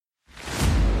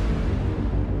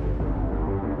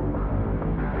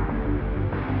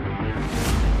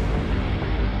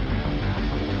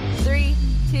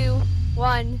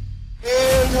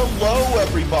Hello,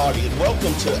 everybody, and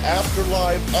welcome to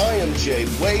Afterlife. I am Jay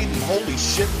Wade, and holy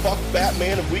shit, fuck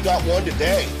Batman, if we got one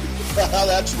today.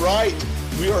 That's right.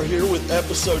 We are here with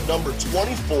episode number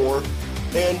 24,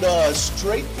 and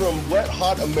straight from Wet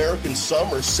Hot American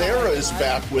Summer, Sarah is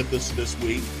back with us this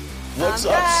week. What's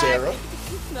up, Sarah?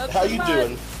 How you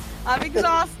doing? I'm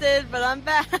exhausted, but I'm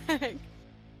back.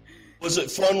 Was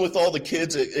it fun with all the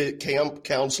kids at camp,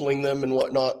 counseling them and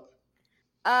whatnot?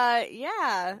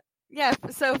 Yeah.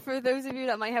 So for those of you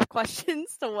that might have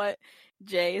questions to what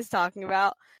Jay is talking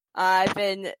about, I've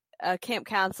been a camp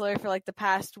counselor for like the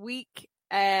past week,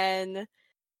 and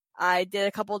I did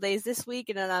a couple of days this week,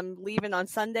 and then I'm leaving on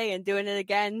Sunday and doing it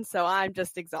again, so I'm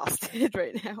just exhausted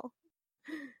right now.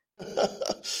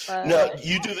 Now,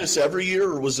 you do this every year,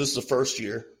 or was this the first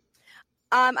year?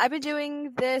 I've been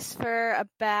doing this for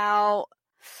about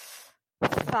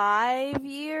 5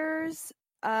 years,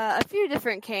 a few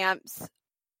different camps,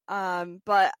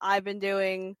 but I've been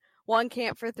doing one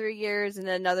camp for 3 years and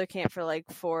then another camp for like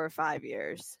 4 or 5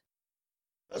 years.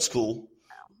 That's cool.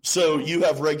 So you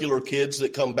have regular kids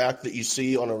that come back that you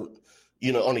see on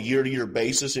a year-to-year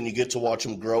basis, and you get to watch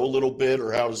them grow a little bit,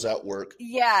 or how does that work?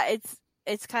 Yeah,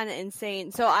 it's kind of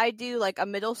insane. So I do like a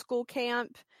middle school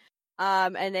camp,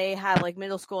 and they have like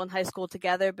middle school and high school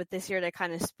together, but this year they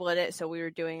kind of split it, so we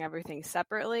were doing everything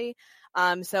separately.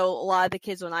 So a lot of the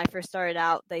kids, when I first started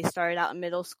out, they started out in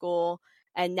middle school,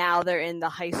 and now they're in the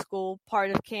high school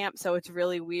part of camp, so it's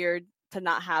really weird to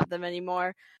not have them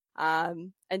anymore,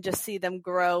 and just see them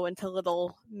grow into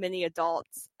little mini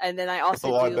adults. And then I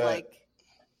also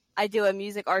I do a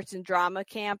music, arts, and drama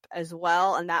camp as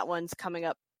well, and that one's coming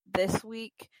up this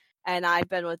week, and I've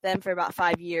been with them for about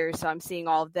 5 years, so I'm seeing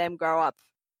all of them grow up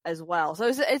as well. So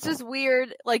it's just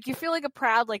weird. Like, you feel like a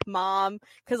proud like mom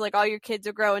because like all your kids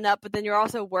are growing up, but then you're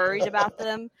also worried about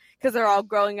them because they're all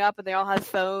growing up and they all have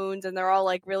phones and they're all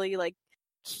like really like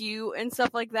cute and stuff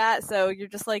like that. So you're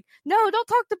just like, no, don't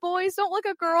talk to boys, don't look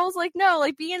at girls, like, no,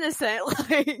 like, be innocent.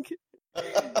 Like,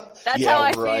 that's how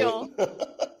I feel.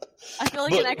 I feel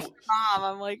like an extra mom.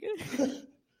 I'm like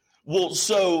Well,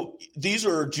 so these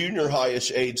are junior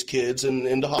high-ish age kids and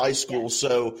into high school. Yeah.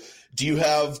 So do you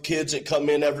have kids that come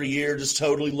in every year just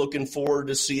totally looking forward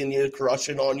to seeing you,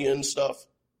 crushing on you and stuff?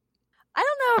 I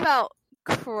don't know about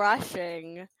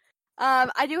crushing.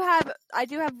 I do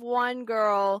have one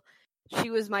girl.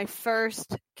 She was my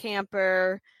first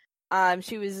camper.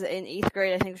 She was in 8th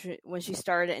grade, I think, when she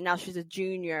started, and now she's a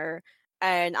junior.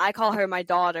 And I call her my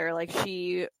daughter. Like,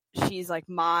 she's like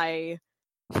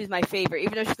she's my favorite,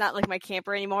 even though she's not like my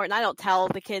camper anymore. And I don't tell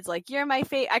the kids like, you're my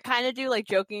favorite. I kind of do, like,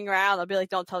 joking around. I'll be like,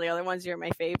 don't tell the other ones you're my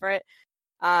favorite.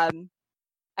 And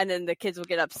then the kids will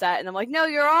get upset, and I'm like, no,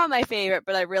 you're all my favorite.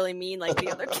 But I really mean like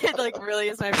the other kid like really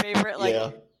is my favorite. Like,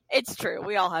 yeah. It's true.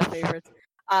 We all have favorites.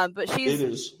 But it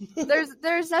is.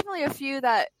 there's definitely a few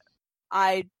that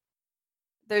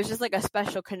there's just like a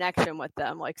special connection with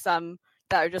them. Like some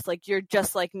that are just like, you're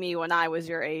just like me when I was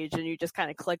your age, and you just kind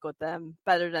of click with them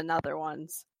better than other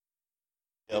ones.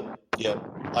 Yep.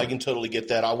 I can totally get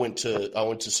that. I went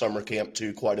to summer camp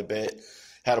too quite a bit.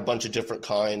 Had a bunch of different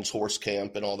kinds, horse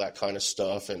camp and all that kind of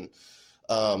stuff. And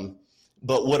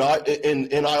but what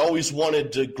I always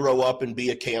wanted to grow up and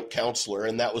be a camp counselor,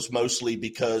 and that was mostly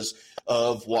because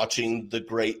of watching the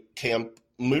great camp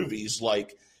movies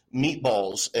like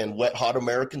Meatballs and Wet Hot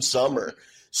American Summer.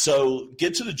 So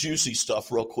get to the juicy stuff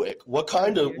real quick. What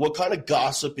kind of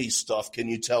gossipy stuff can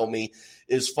you tell me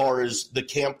as far as the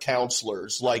camp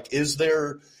counselors? Like, is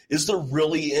there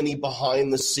really any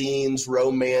behind the scenes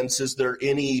romance? Is there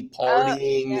any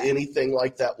partying, anything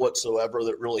like that whatsoever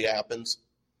that really happens?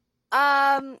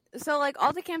 So like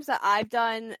all the camps that I've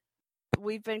done,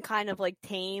 we've been kind of like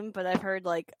tame, but I've heard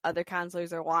like other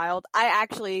counselors are wild. I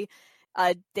actually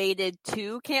dated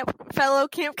 2 fellow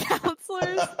camp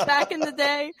counselors back in the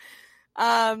day.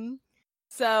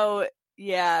 So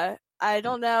yeah, I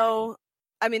don't know.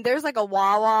 I mean, there's like a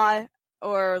Wawa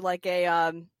or like a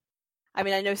I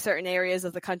mean, I know certain areas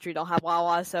of the country don't have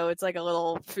Wawa, so it's like a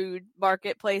little food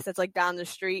marketplace that's like down the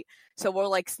street. So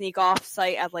we'll like sneak off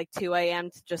site at like 2 a.m.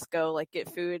 to just go like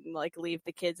get food and like leave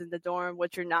the kids in the dorm,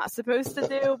 which you're not supposed to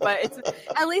do. But it's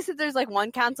at least if there's like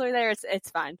one counselor there, it's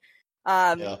fine.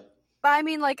 Yeah. But I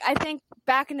mean, like, I think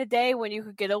back in the day when you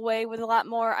could get away with a lot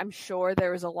more, I'm sure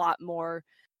there was a lot more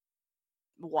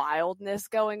wildness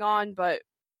going on. But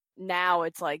now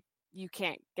it's like you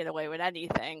can't get away with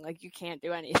anything. Like, you can't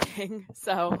do anything.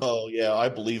 So. Oh, yeah, I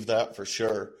believe that for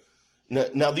sure.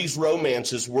 Now these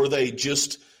romances, were they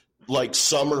just like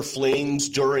summer flings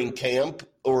during camp,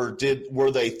 or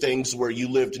were they things where you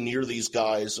lived near these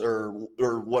guys or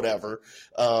whatever,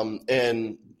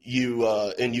 and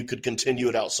you could continue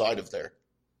it outside of there?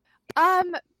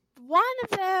 One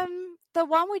of them, the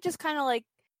one we just kind of like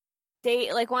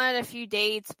went on a few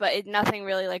dates, but nothing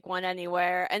really like went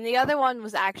anywhere. And the other one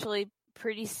was actually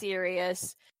pretty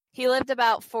serious. He lived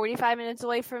about 45 minutes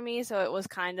away from me, so it was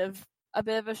kind of a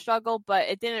bit of a struggle, but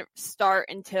it didn't start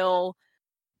until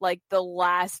like the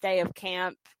last day of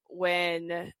camp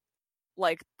when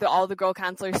like all the girl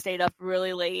counselors stayed up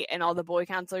really late and all the boy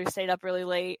counselors stayed up really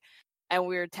late, and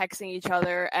we were texting each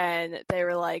other and they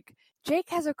were like, Jake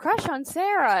has a crush on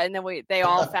Sarah, and then they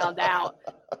all found out.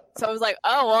 So I was like,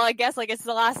 oh well, I guess like it's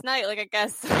the last night, like I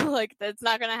guess like that's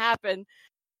not gonna happen.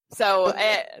 So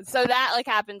that like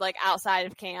happened like outside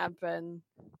of camp, and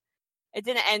it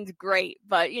didn't end great,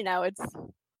 but you know,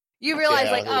 you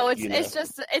realize like, oh,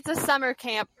 it's a summer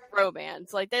camp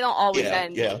romance. Like they don't always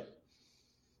end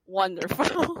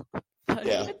wonderful.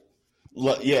 Yeah.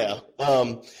 What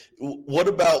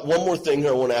about one more thing here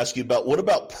I want to ask you about? What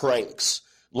about pranks?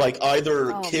 Like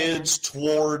either kids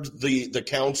toward the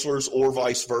counselors or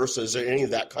vice versa? Is there any of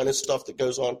that kind of stuff that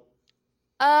goes on?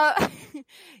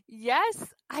 Yes,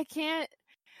 I can't.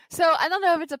 So I don't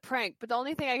know if it's a prank, but the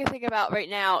only thing I can think about right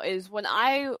now is when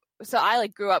I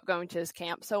like grew up going to this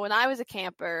camp. So when I was a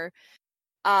camper,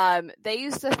 they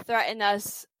used to threaten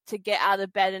us to get out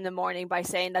of bed in the morning by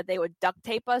saying that they would duct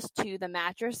tape us to the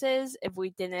mattresses if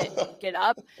we didn't get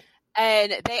up.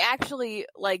 And they actually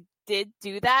like did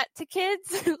do that to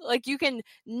kids. Like you can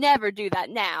never do that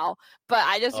now. But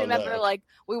I just remember like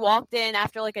we walked in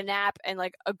after like a nap and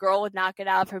like a girl would not get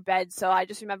out of her bed. So I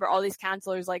just remember all these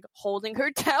counselors like holding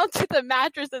her down to the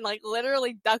mattress and like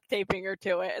literally duct taping her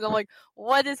to it. And I'm like,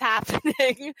 what is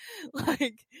happening?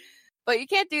 Like, but you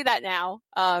can't do that now.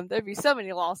 There'd be so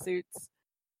many lawsuits.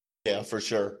 Yeah, for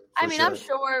sure. I'm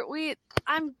sure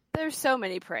there's so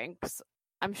many pranks.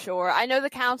 I'm sure. I know the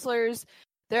counselors,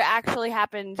 there actually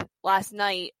happened last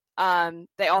night.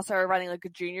 They also are running like a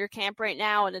junior camp right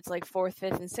now, and it's like 4th,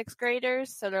 5th, and 6th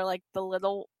graders. So they're like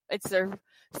it's their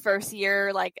first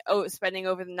year, like spending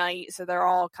over the night. So they're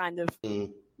all kind of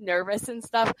nervous and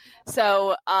stuff.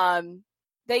 So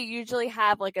they usually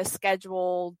have like a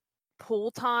scheduled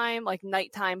pool time, like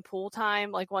nighttime pool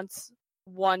time, like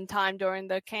one time during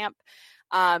the camp.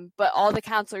 But all the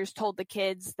counselors told the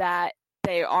kids that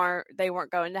they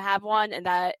weren't going to have one, and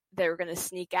that they were going to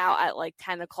sneak out at like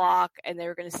 10 o'clock, and they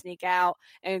were going to sneak out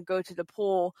and go to the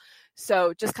pool.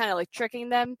 So just kind of like tricking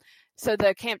them. So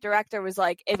the camp director was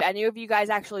like, if any of you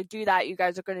guys actually do that, you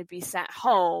guys are going to be sent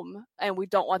home, and we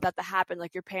don't want that to happen.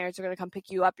 Like your parents are going to come pick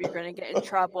you up. You're going to get in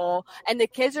trouble. And the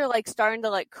kids are like starting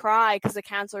to like cry because the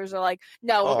counselors are like,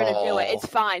 no, we're going to do it. It's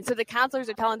fine. So the counselors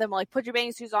are telling them like, put your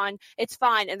bathing suits on. It's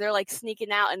fine. And they're like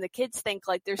sneaking out, and the kids think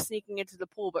like they're sneaking into the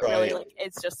pool, but really like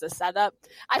it's just a setup.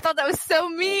 I thought that was so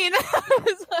mean. I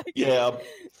was like, yeah,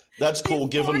 that's cool.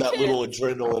 Give them that little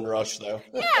adrenaline rush though.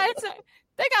 Yeah,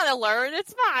 they gotta learn.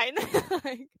 It's fine.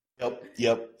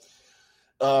 Yep.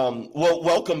 Well,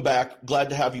 welcome back. Glad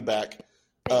to have you back.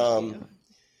 Thank you.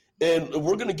 And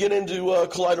we're going to get into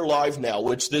Collider Live now,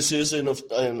 which this is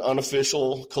an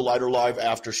unofficial Collider Live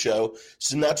after show.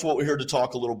 So that's what we're here to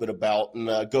talk a little bit about and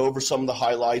go over some of the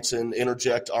highlights and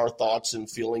interject our thoughts and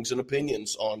feelings and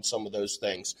opinions on some of those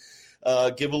things.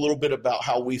 Give a little bit about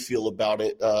how we feel about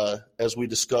it as we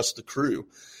discuss the crew.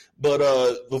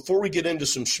 But before we get into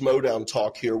some Schmodown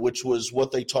talk here, which was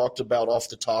what they talked about off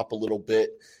the top a little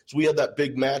bit, so we had that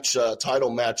big match, title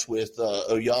match with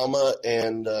Oyama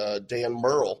and Dan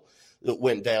Murrell that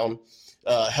went down.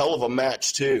 Hell of a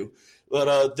match, too.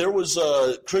 But there was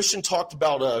Christian talked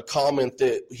about a comment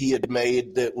that he had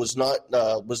made that was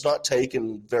not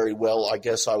taken very well, I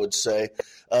guess I would say.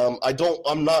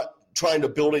 I'm not trying to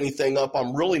build anything up.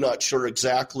 I'm really not sure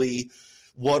exactly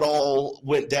what all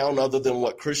went down other than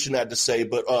what Christian had to say.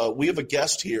 But we have a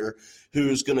guest here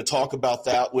who's going to talk about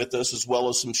that with us, as well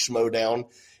as some Schmodown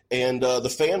and the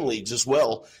fan leagues as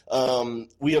well.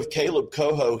 We have Caleb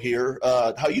Coho here.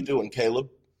 How you doing, Caleb?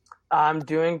 I'm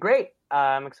doing great.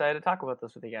 I'm excited to talk about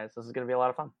this with you guys. This is going to be a lot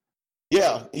of fun.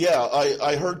 Yeah.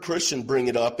 I heard Christian bring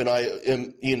it up, and I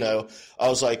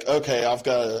was like, okay, I've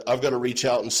got to reach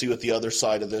out and see what the other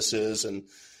side of this is. And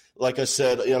like I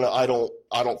said, I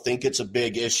don't think it's a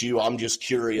big issue. I'm just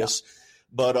curious.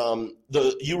 Yeah.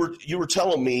 But you were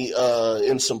telling me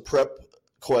in some prep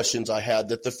questions I had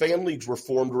that the fan leagues were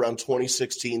formed around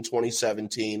 2016,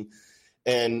 2017,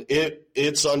 and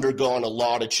it's undergone a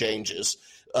lot of changes.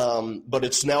 But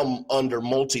it's now under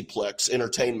Multiplex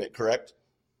Entertainment, correct?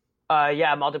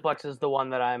 Yeah, Multiplex is the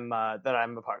one that I'm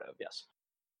a part of. Yes.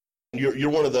 You're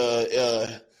one of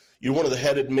the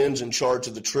head admins in charge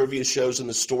of the trivia shows and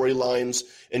the storylines,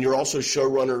 and you're also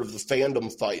showrunner of the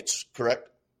fandom fights, correct?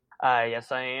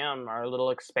 Yes, I am. Our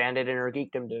little expanded Inner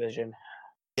Geekdom division.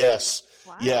 Yes,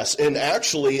 Wow. yes, and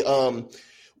actually,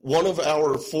 one of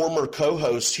our former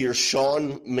co-hosts here,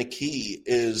 Sean McKee,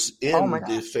 is in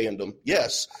the fandom.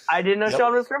 Yes, I didn't know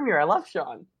Sean was from here. I love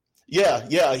Sean.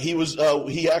 Yeah, he was.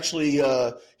 He actually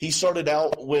he started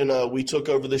out when we took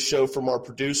over the show from our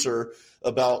producer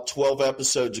about 12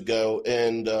 episodes ago,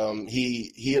 and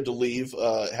he had to leave.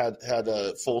 Had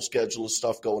a full schedule of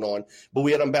stuff going on, but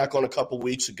we had him back on a couple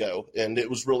weeks ago, and it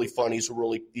was really fun. He's a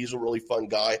really fun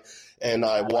guy, and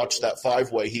I watched that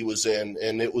 5-way he was in,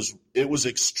 and it was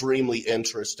extremely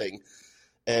interesting.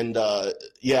 And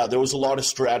there was a lot of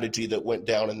strategy that went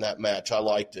down in that match. I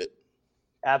liked it.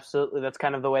 Absolutely. That's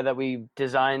kind of the way that we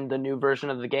designed the new version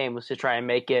of the game, was to try and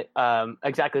make it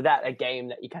exactly that, a game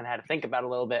that you kind of had to think about a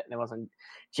little bit. And it wasn't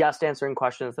just answering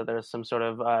questions, that there's some sort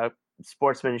of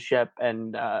sportsmanship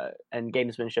and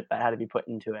gamesmanship that had to be put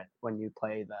into it when you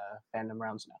play the fandom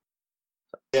rounds now.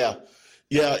 So.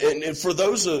 Yeah. And for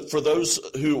those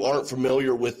who aren't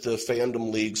familiar with the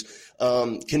fandom leagues,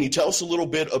 can you tell us a little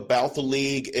bit about the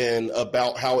league and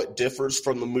about how it differs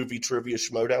from the Movie Trivia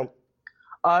Schmoedown?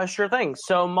 Sure thing.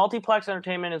 So Multiplex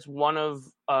Entertainment is one of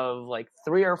like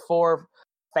 3 or 4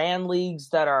 fan leagues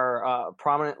that are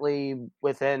prominently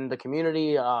within the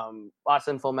community. Us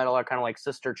and Full Metal are kind of like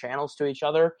sister channels to each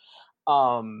other.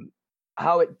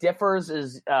 How it differs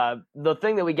is the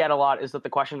thing that we get a lot is that the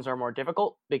questions are more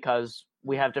difficult because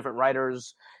we have different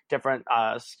writers, different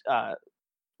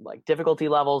like difficulty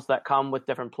levels that come with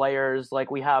different players. Like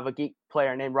we have a geek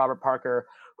player named Robert Parker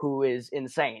who is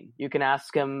insane. You can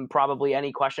ask him probably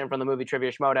any question from the Movie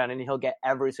Trivia Schmoedown and he'll get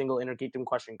every single Inner Geekdom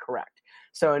question correct.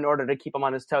 So in order to keep him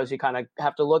on his toes, you kind of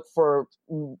have to look for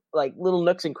like little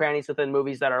nooks and crannies within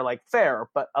movies that are like fair,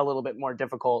 but a little bit more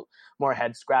difficult, more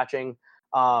head scratching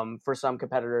for some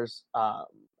competitors.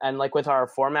 And like with our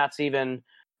formats even,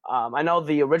 I know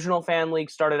the original Fan League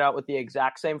started out with the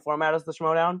exact same format as the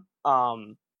Schmoedown.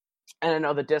 And I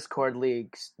know the Discord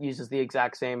League uses the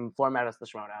exact same format as the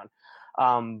Schmoedown.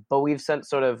 But we've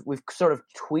sort of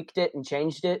tweaked it and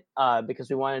changed it because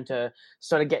we wanted to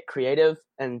sort of get creative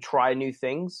and try new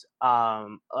things.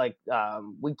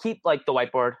 We keep like the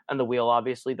whiteboard and the wheel,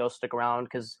 obviously those stick around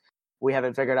because we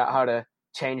haven't figured out how to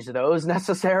change those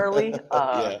necessarily.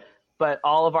 But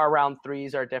all of our round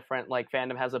 3s are different. Like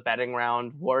Fandom has a betting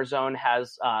round. Warzone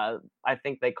has I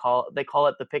think they call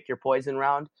it the pick your poison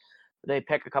round. They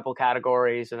pick a couple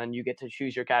categories, and then you get to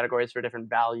choose your categories for different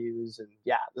values. And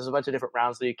there's a bunch of different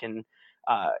rounds that you can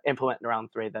implement in round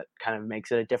 3 that kind of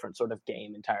makes it a different sort of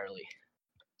game entirely.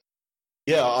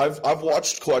 Yeah, I've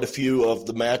watched quite a few of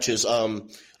the matches.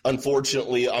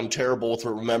 Unfortunately, I'm terrible with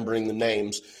remembering the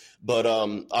names, but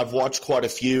I've watched quite a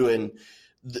few, and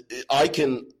I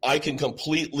can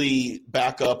completely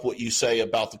back up what you say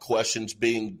about the questions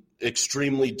being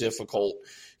extremely difficult.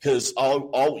 Because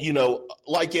I'll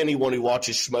like anyone who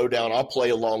watches Schmoedown, I'll play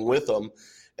along with them,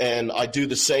 and I do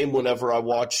the same whenever I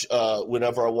watch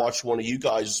one of you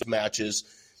guys' matches,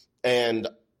 and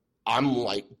I'm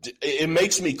like, it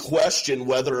makes me question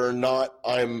whether or not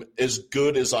I'm as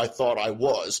good as I thought I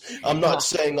was. I'm not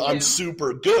saying I'm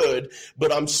super good,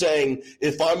 but I'm saying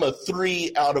if I'm a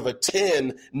 3 out of a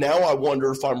 10, now I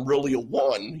wonder if I'm really a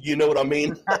 1. You know what I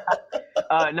mean?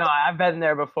 No, I've been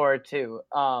there before too.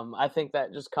 I think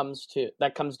that just comes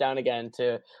down again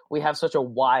to we have such a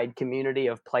wide community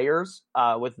of players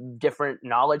with different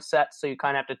knowledge sets, so you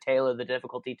kind of have to tailor the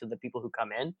difficulty to the people who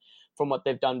come in from what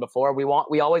they've done before. We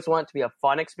always want it to be a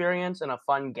fun experience and a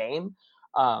fun game.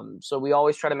 So we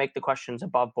always try to make the questions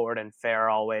above board and fair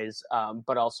always,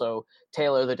 but also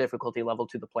tailor the difficulty level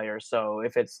to the players. So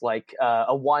if it's like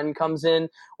a 1 comes in,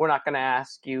 we're not going to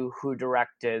ask you who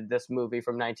directed this movie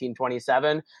from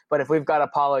 1927. But if we've got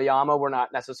Apollo Yama, we're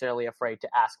not necessarily afraid to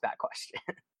ask that question.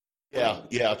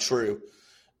 Yeah, true.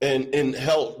 And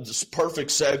hell, this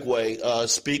perfect segue.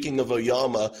 Speaking of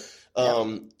Oyama,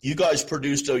 you guys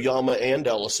produced Oyama and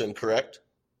Ellison, correct?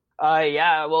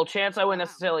 Well, Chance, I wouldn't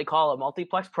necessarily call a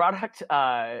multiplex product.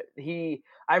 I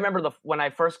remember when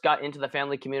I first got into the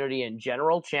family community in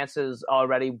general, Chance is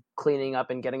already cleaning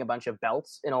up and getting a bunch of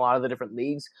belts in a lot of the different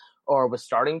leagues, or was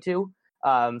starting to.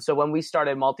 So when we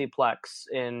started multiplex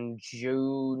in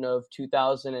June of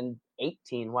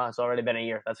 2018, wow, it's already been a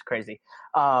year. That's crazy.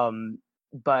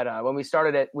 But when we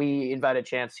started it, we invited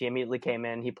Chance. He immediately came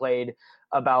in.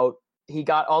 He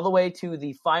got all the way to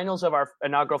the finals of our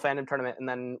inaugural fandom tournament and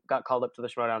then got called up to the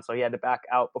Schmoedown. So he had to back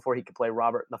out before he could play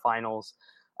Robert in the finals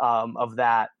of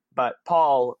that. But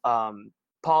Paul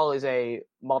is a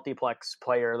multiplex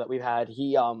player that we've had.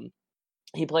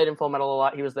 He played in Full Metal a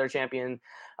lot. He was their champion.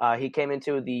 He came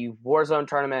into the Warzone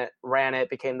tournament, ran it,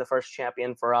 became the first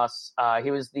champion for us.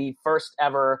 He was the first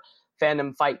ever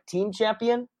Fandom Fight team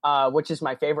champion, which is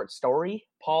my favorite story.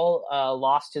 Paul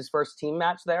lost his first team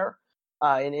match there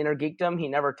in Inner Geekdom. He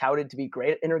never touted to be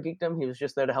great at Inner Geekdom. He was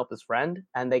just there to help his friend.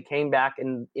 And they came back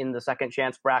in the second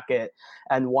chance bracket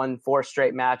and won 4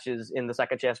 straight matches in the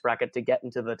second chance bracket to get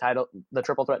into the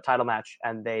triple threat title match.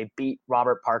 And they beat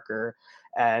Robert Parker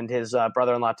and his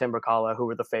brother-in-law Tim Bracala, who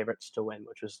were the favorites to win,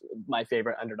 which was my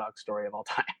favorite underdog story of all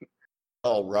time.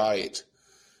 All right.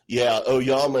 Yeah,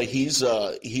 Oyama, he's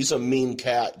a mean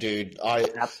cat, dude.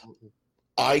 Absolutely.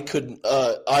 I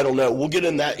don't know. We'll get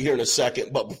in that here in a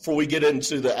second. But before we get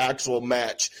into the actual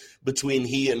match between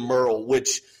he and Merle,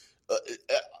 which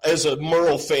as a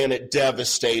Merle fan, it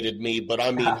devastated me. But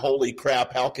I mean, holy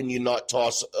crap, how can you not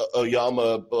toss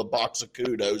Oyama a box of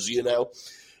kudos, you know?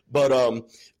 But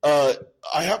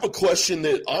I have a question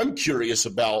that I'm curious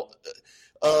about.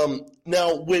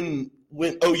 Now, when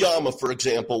Oyama, for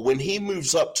example, when he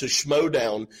moves up to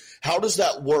Schmoedown, how does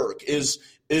that work?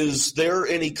 Is there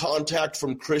any contact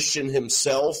from Christian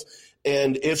himself?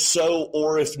 And if so,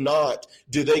 or if not,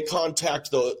 do they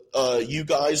contact you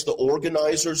guys, the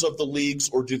organizers of the leagues,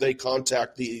 or do they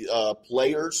contact the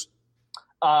players?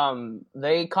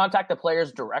 They contact the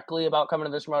players directly about coming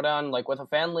to the Schmoedown. Like with a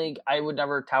fan league, I would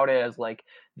never tout it as like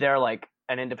they're like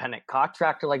an independent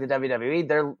contractor like the WWE.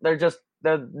 They're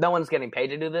no one's getting paid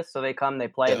to do this, so they come, they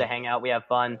play, they hang out, we have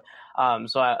fun.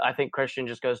 So I think Christian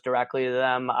just goes directly to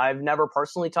them. I've never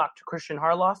personally talked to Christian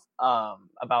Harloff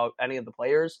about any of the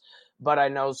players, but I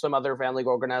know some other fan league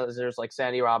organizers like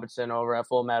Sandy Robinson over at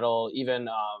Full Metal, even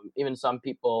some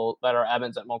people that are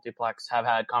admins at Multiplex have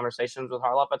had conversations with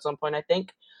Harloff at some point, I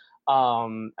think.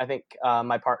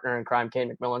 My partner in crime,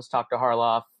 Kane McMillan's talked to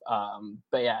Harloff.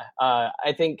 But yeah,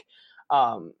 I think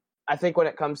when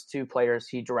it comes to players,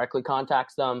 he directly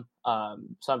contacts them.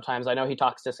 Sometimes I know he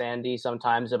talks to Sandy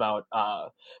sometimes about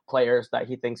players that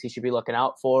he thinks he should be looking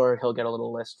out for. He'll get a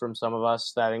little list from some of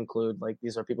us that include like,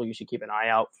 these are people you should keep an eye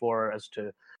out for as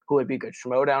to who would be good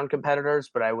Schmoedown competitors.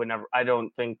 But I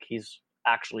don't think he's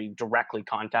actually directly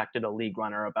contacted a league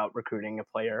runner about recruiting a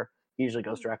player. He usually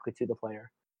goes directly to the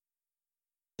player.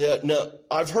 Yeah, no,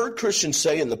 I've heard Christian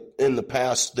say in the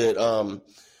past that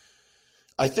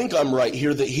I think I'm right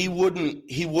here that he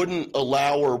wouldn't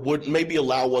allow, or would maybe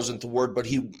allow wasn't the word, but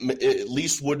he at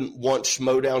least wouldn't want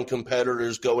Schmoedown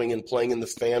competitors going and playing in the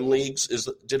fan leagues.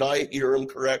 Did I hear him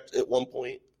correct at one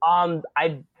point?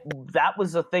 That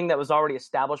was the thing that was already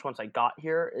established once I got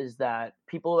here, is that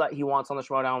people that he wants on the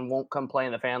Schmoedown won't come play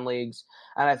in the fan leagues,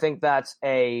 and I think that's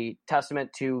a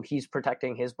testament to he's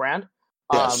protecting his brand.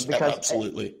 Yes,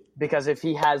 absolutely. Because if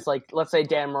he has, like, let's say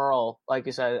Dan Murrell, like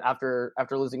you said, after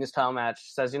losing his title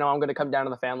match, says, I'm going to come down to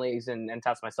the fan leagues and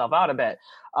test myself out a bit,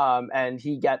 and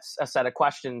he gets a set of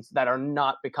questions that are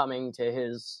not becoming to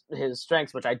his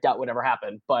strengths, which I doubt would ever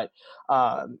happen. But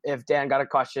if Dan got a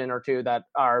question or two that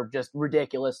are just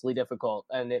ridiculously difficult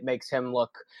and it makes him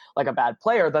look like a bad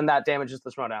player, then that damages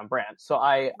the Schmoedown brand. So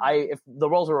if the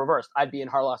roles were reversed, I'd be in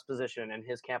Harloff's position and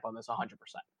his camp on this 100%.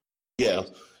 Yeah.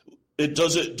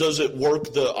 Does it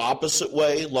work the opposite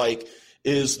way? Like,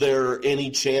 is there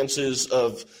any chances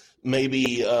of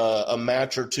maybe a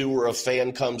match or two where a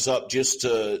fan comes up just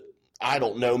to, I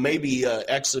don't know, maybe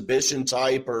exhibition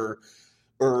type, or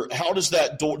how does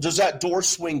that door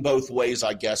swing both ways,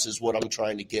 I guess, is what I'm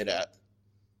trying to get at.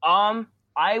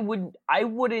 I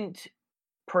wouldn't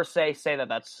per se say that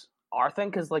that's our thing,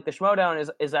 because like the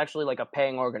Schmoedown is actually like a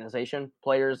paying organization.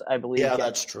 Players, I believe,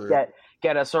 that's true.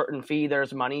 Get a certain fee.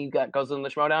 There's money that goes in the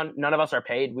Schmoedown. None of us are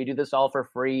paid. We do this all for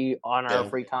free on our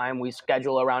free time. We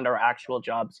schedule around our actual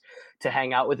jobs to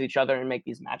hang out with each other and make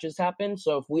these matches happen.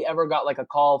 So if we ever got like a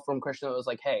call from Christian that was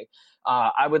like, hey,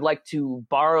 I would like to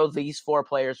borrow these 4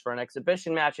 players for an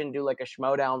exhibition match and do like a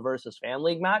Schmoedown versus fan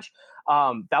league match,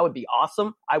 that would be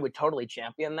awesome. I would totally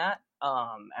champion that.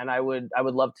 And I would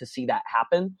love to see that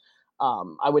happen.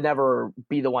 I would never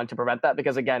be the one to prevent that,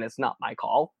 because again, it's not my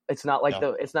call. It's not like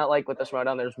it's not like with the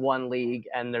Schmoedown, there's one league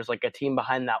and there's like a team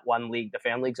behind that one league. The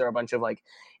fan leagues are a bunch of like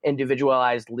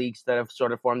individualized leagues that have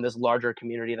sort of formed this larger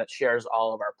community that shares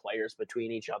all of our players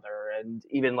between each other. And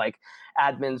even like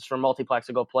admins from Multiplex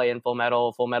will go play in Full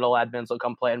Metal admins will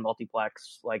come play in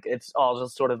Multiplex. Like, it's all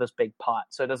just sort of this big pot.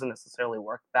 So it doesn't necessarily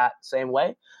work that same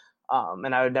way.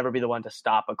 And I would never be the one to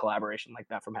stop a collaboration like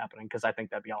that from happening, because I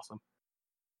think that'd be awesome.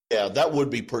 Yeah, that would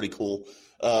be pretty cool.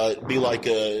 Be like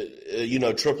a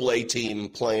AAA team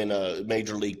playing a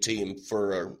major league team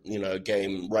for a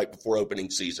game right before opening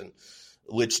season.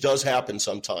 which does happen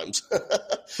sometimes.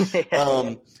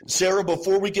 Sarah,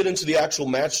 before we get into the actual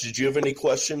match, did you have any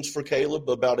questions for Caleb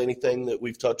about anything that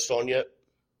we've touched on yet?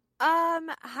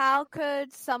 How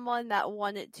could someone that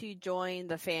wanted to join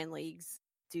the fan leagues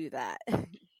do that?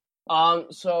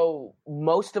 So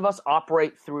most of us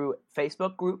operate through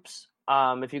Facebook groups.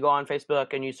 If you go on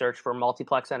Facebook and you search for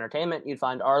Multiplex Entertainment, you'd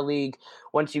find our league.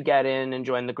 Once you get in and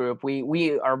join the group,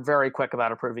 we are very quick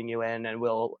about approving you in, and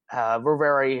we're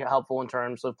very helpful in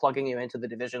terms of plugging you into the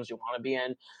divisions you want to be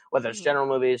in, whether it's general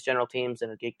movies, general teams,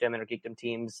 inner geekdom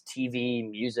teams, TV,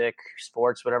 music,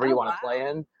 sports, whatever you want to play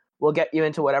in. We'll get you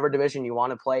into whatever division you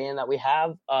want to play in that we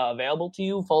have available to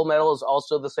you. Full Metal is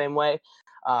also the same way.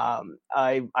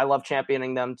 I love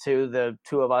championing them too. The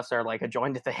two of us are like a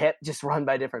joined at the hip, just run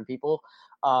by different people.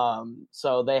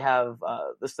 So they have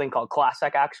this thing called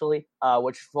Classic, actually,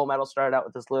 which Full Metal started out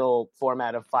with this little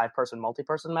format of 5-person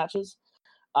multi-person matches.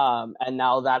 And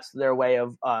now that's their way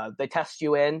of they test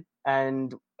you in,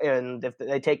 and if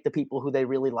they take the people who they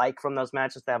really like from those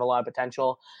matches, they have a lot of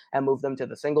potential, and move them to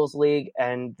the singles league.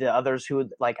 And the others who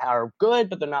like are good,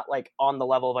 but they're not like on the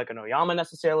level of like an Oyama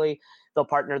necessarily, they'll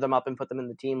partner them up and put them in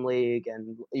the team league,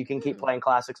 and you can keep playing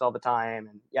classics all the time.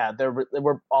 And yeah,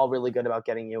 we're all really good about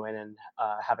getting you in and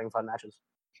having fun matches.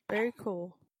 Very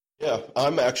cool. Yeah,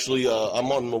 I'm actually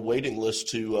I'm on the waiting list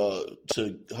to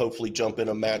hopefully jump in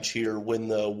a match here when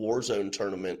the Warzone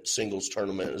tournament, singles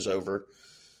tournament, is over.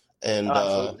 And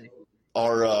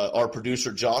our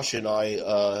producer Josh and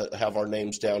I have our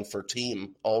names down for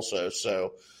team also.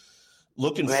 So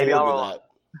looking forward to that.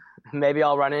 Maybe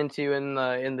I'll run into you in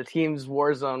the team's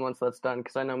Warzone once that's done,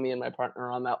 because I know me and my partner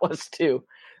are on that list too.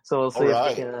 So we'll see if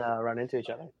we can run into each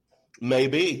other.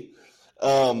 Maybe.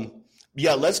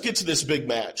 Yeah, let's get to this big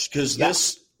match, because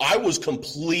I was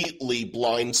completely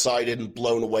blindsided and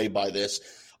blown away by this.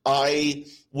 I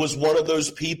was one of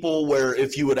those people where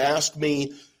if you would ask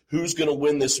me who's going to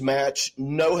win this match,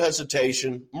 no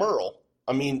hesitation, Murrell.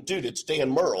 I mean, dude, it's Dan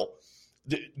Murrell.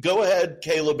 Go ahead,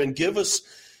 Caleb, and give us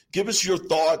your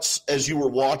thoughts as you were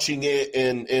watching it,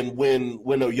 and when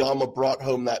Oyama brought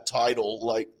home that title.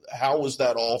 Like, how was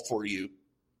that all for you?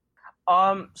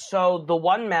 So the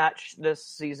one match this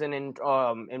season in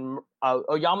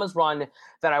Oyama's run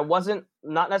that I wasn't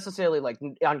not necessarily like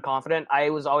unconfident.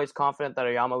 I was always confident that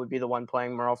Oyama would be the one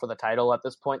playing Murrell for the title at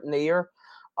this point in the year.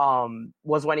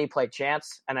 Was when he played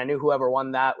Chance, and I knew whoever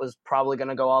won that was probably going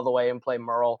to go all the way and play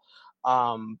Murrell.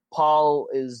 Paul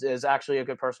is actually a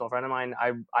good personal friend of mine.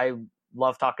 I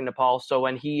love talking to Paul. So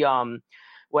when he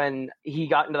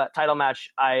got into that title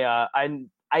match,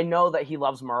 I know that he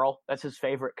loves Murrell. That's his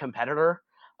favorite competitor.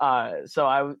 So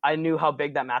I knew how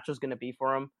big that match was going to be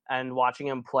for him, and watching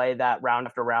him play that round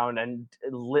after round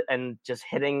and just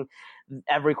hitting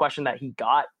every question that he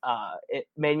got, it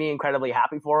made me incredibly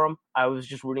happy for him. I was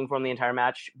just rooting for him the entire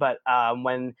match. But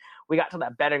when we got to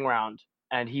that betting round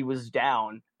and he was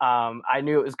down, I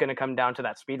knew it was going to come down to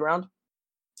that speed round.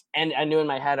 And I knew in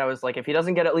my head, I was like, if he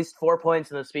doesn't get at least 4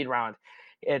 points in the speed round,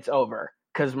 it's over.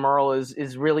 Because Murrell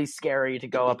is really scary to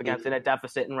go up against in a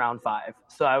deficit in round 5.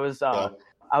 So I was a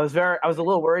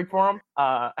little worried for him,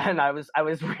 and I was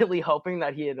really hoping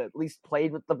that he had at least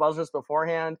played with the buzzers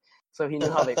beforehand, so he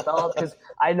knew how they felt. Because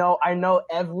I know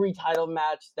every title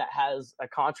match that has a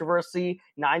controversy,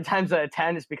 9 times out of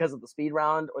 10 is because of the speed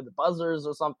round or the buzzers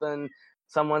or something.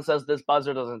 Someone says this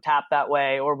buzzer doesn't tap that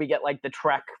way, or we get like the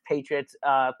Trek Patriots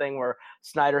thing where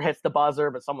Snyder hits the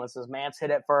buzzer, but someone says Mance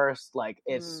hit it first. Like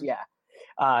it's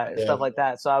stuff like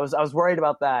that. So I was worried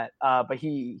about that, but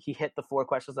he hit the 4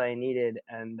 questions that I needed,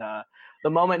 and the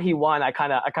moment he won, I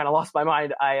kind of lost my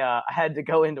mind. I had to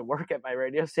go into work at my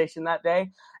radio station that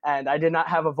day, and I did not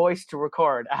have a voice to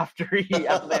record after they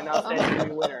announced the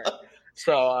winner.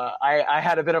 So I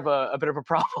had a bit of a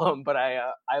problem, but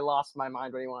I lost my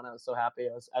mind when he won. I was so happy.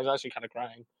 I was actually kind of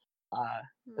crying.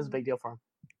 It was a big deal for him.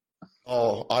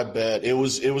 Oh, I bet it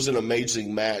was an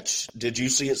amazing match. Did you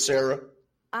see it, Sarah?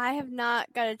 I have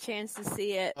not got a chance to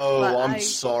see it. Oh, I'm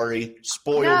sorry.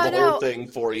 Spoiled the whole thing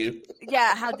for you.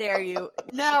 Yeah, how dare you?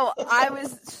 No, I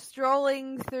was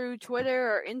strolling through Twitter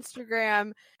or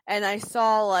Instagram, and I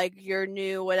saw, like, your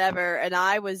new whatever, and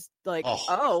I was like,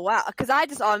 oh wow. Because I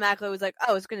just automatically was like,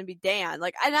 oh, it's going to be Dan.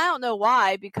 Like, and I don't know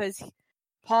why, because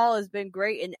Paul has been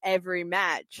great in every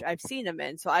match I've seen him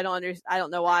in, so I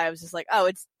don't know why. I was just like, oh,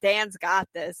 it's Dan's got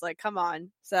this. Like, come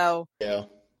on. So yeah.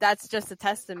 That's just a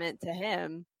testament to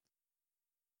him.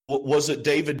 Was it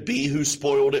David B. who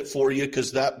spoiled it for you?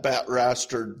 Because that bat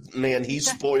rastard, man, he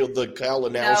spoiled the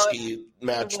Kalinowski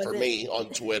match for me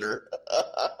on Twitter.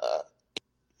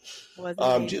 Wasn't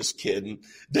I'm he? just kidding.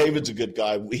 David's a good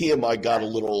guy. He and I got a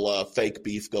little fake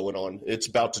beef going on. It's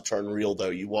about to turn real, though.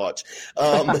 You watch.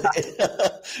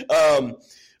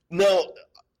 No,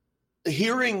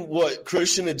 hearing what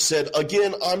Christian had said,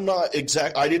 again,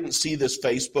 I didn't see this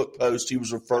Facebook post he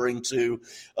was referring to.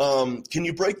 Can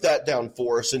you break that down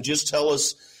for us and just tell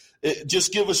us,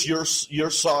 just give us your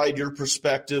side, your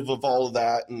perspective of all of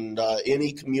that, and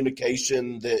any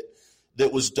communication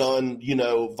that was done,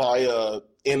 via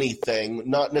anything,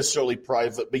 not necessarily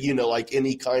private, but, like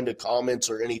any kind of comments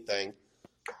or anything.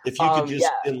 If you could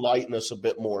just enlighten us a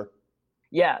bit more.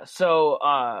 Yeah, so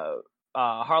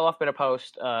Harloff made a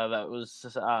post that was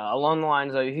along the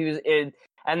lines of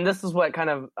and this is what kind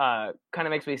of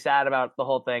makes me sad about the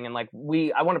whole thing. And I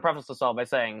want to preface this all by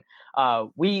saying there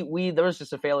was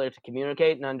just a failure to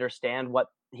communicate and understand what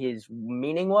his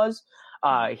meaning was.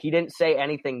 He didn't say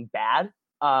anything bad.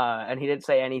 And he didn't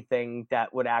say anything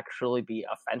that would actually be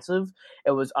offensive.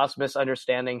 It was us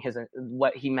misunderstanding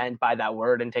what he meant by that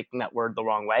word and taking that word the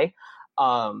wrong way.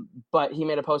 But he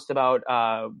made a post about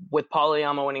with Paul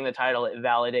Oyama winning the title, it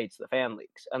validates the fan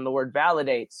leagues, and the word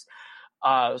validates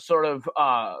sort of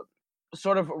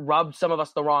rubbed some of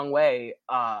us the wrong way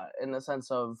in the sense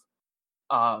of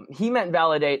he meant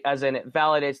validate as in it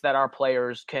validates that our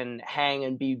players can hang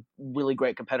and be really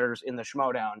great competitors in the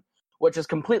Schmoedown, which is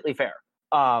completely fair.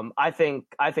 I think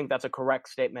that's a correct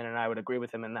statement, and I would agree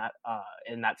with him in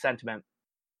that sentiment.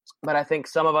 But I think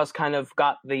some of us kind of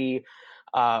got the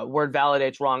word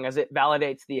validates wrong, as it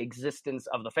validates the existence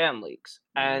of the fan leagues.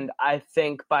 And I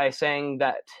think by saying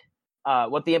that,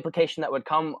 what the implication that would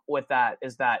come with that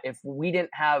is that if we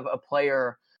didn't have a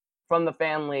player from the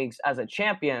fan leagues as a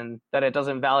champion, that it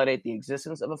doesn't validate the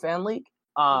existence of a fan league.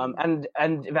 And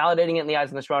validating it in the eyes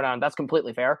of the Schmoedown, that's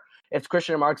completely fair. It's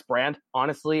Christian and Mark's brand.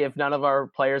 Honestly, if none of our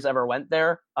players ever went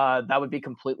there, that would be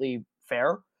completely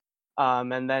fair.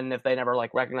 And then if they never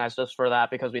recognized us for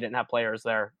that because we didn't have players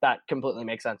there, that completely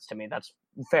makes sense to me. That's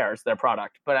fair. It's their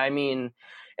product. But I mean,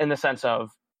 in the sense of,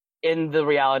 in the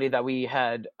reality that we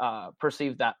had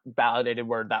perceived that validated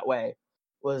word that way,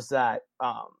 was that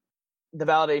the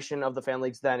validation of the fan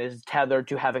leagues then is tethered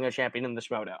to having a champion in the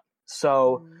Schmoedown.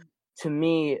 So to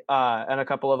me, and a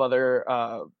couple of other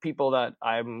people that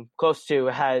I'm close to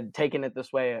had taken it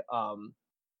this way,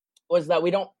 was that we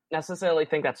don't necessarily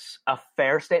think that's a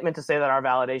fair statement to say that our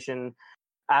validation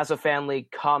as a fan league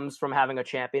comes from having a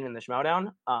champion in the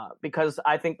Schmoedown, because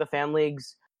I think the fan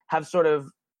leagues have sort of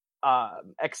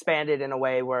expanded in a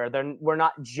way where we're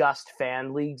not just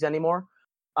fan leagues anymore.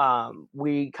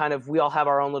 We all have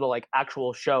our own little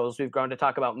actual shows. We've grown to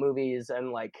talk about movies,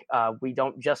 and we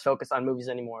don't just focus on movies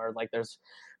anymore. There's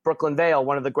Brooklyn Vale,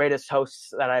 one of the greatest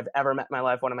hosts that I've ever met in my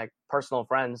life, one of my personal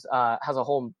friends, has a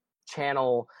whole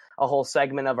channel, a whole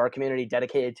segment of our community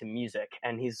dedicated to music,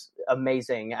 and he's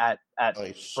amazing at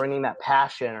Nice. bringing that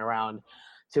passion around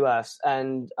to us,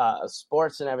 and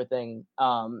sports and everything.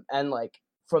 And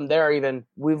from there, even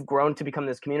we've grown to become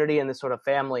this community and this sort of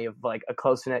family of a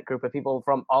close-knit group of people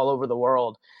from all over the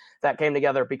world that came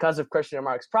together because of Christian and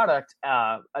Mark's product.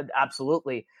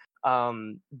 Absolutely.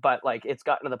 But it's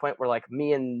gotten to the point where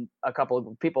me and a couple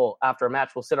of people after a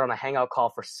match will sit on a hangout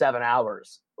call for 7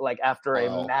 hours, after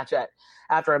a match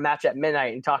at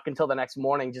midnight, and talk until the next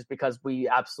morning, just because we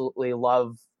absolutely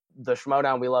love the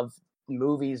Schmoedown. We love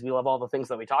movies. We love all the things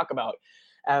that we talk about,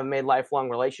 and made lifelong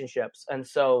relationships. And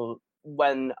so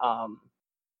when the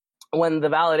word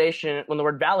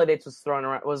validates was thrown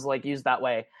around, was used that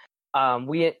way,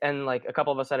 we and a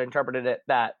couple of us had interpreted it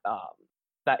that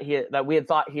we had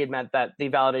thought he had meant that the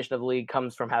validation of the league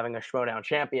comes from having a Schmoedown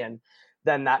champion.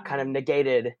 Then that kind of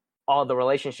negated all the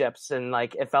relationships, and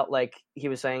it felt like he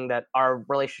was saying that our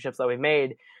relationships that we've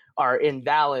made are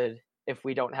invalid if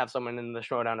we don't have someone in the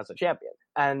Schmoedown as a champion.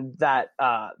 And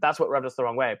that's what rubbed us the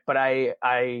wrong way. But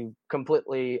I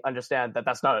completely understand that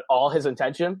that's not at all his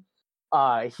intention.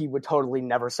 He would totally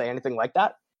never say anything like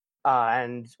that.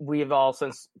 And we've all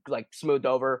since smoothed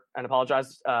over and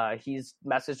apologized. He's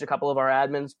messaged a couple of our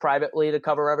admins privately to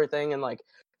cover everything and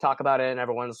talk about it, and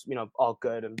everyone's all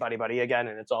good and buddy again,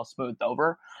 and it's all smoothed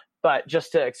over. But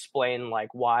just to explain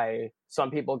why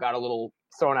some people got a little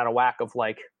thrown out of whack of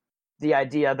the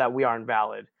idea that we aren't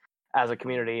valid as a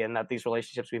community, and that these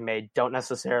relationships we made don't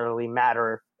necessarily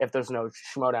matter if there's no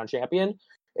Schmoedown champion,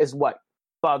 is what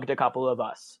bugged a couple of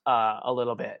us a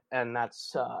little bit. And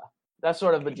that's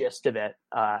sort of the gist of it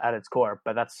at its core.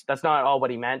 But that's not all what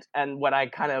he meant. And what I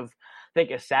kind of think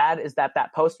is sad is that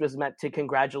post was meant to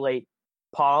congratulate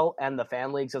Paul and the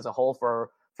fan leagues as a whole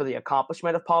for the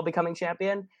accomplishment of Paul becoming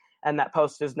champion. And that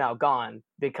post is now gone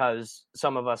because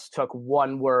some of us took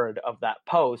one word of that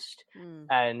post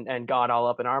and got all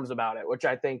up in arms about it, which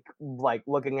I think, like,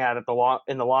 looking at it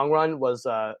in the long run was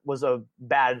a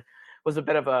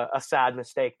bit of a sad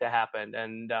mistake to happen.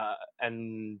 And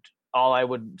all I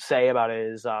would say about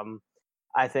it is,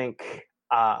 I think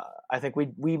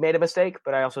we made a mistake,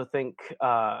 but I also think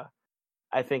that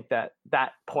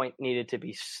point needed to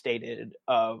be stated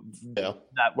that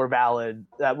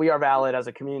we are valid as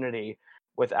a community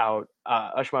without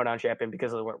a Schmoedown champion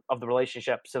because of the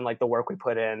relationships and like the work we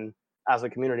put in as a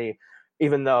community.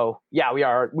 Even though, we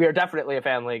are definitely a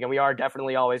fan league, and we are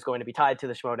definitely always going to be tied to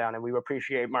the Schmoedown, and we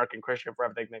appreciate Mark and Christian for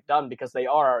everything they've done because they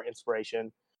are our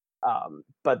inspiration.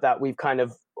 But that we find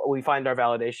our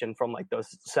validation from like those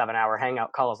 7-hour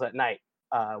hangout calls at night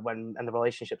and the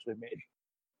relationships we've made.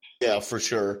 Yeah, for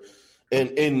sure.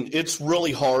 And it's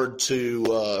really hard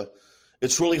to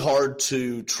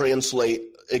translate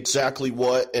exactly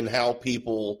what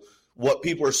people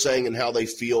are saying and how they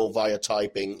feel via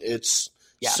typing. It's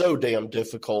so damn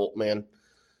difficult, man.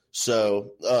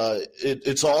 So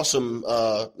it's awesome.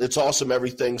 It's awesome.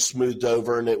 Everything's smoothed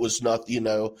over, and it was nothing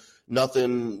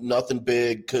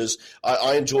big, because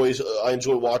I enjoy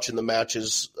watching the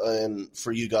matches and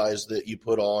for you guys that you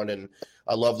put on, and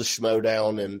I love the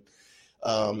Schmoedown, and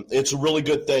it's a really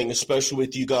good thing, especially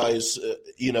with you guys.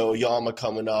 Yama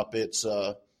coming up. It's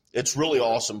really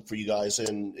awesome for you guys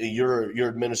and your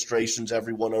administrations,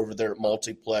 everyone over there at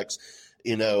Multiplex.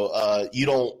 You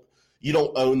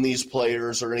don't own these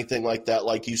players or anything like that.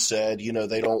 Like you said,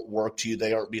 they don't work to you.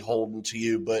 They aren't beholden to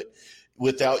you. But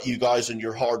without you guys and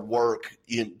your hard work,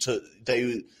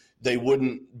 they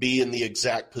wouldn't be in the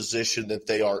exact position that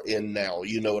they are in now.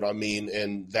 You know what I mean?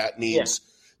 And that needs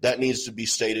to be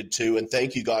stated too. And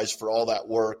thank you guys for all that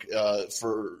work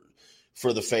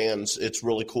for the fans. It's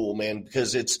really cool, man,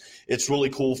 because it's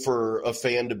really cool for a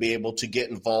fan to be able to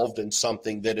get involved in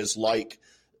something that is like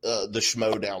the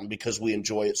Schmoedown, because we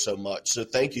enjoy it so much. So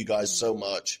thank you guys so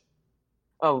much.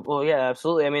 Oh, well, yeah,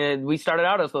 absolutely. I mean, we started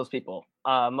out as those people.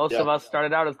 Most of us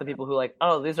started out as the people who like,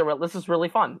 oh, this is really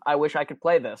fun. I wish I could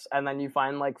play this. And then you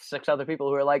find like 6 other people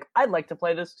who are like, I'd like to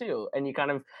play this too. And you kind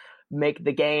of make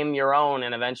the game your own,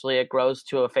 and eventually it grows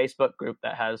to a Facebook group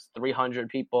that has 300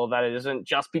 people. That it isn't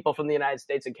just people from the United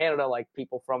States and Canada, like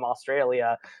people from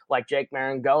Australia, like Jake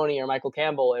Marangoni or Michael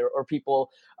Campbell, or people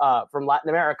from Latin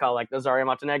America, like Nazario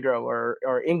Montenegro,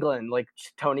 or England, like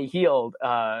Tony Heald.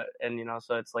 So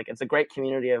it's a great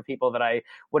community of people that I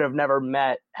would have never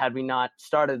met had we not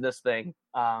started this thing.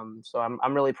 So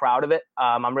I'm really proud of it.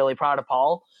 I'm really proud of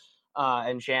Paul.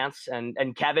 And Chance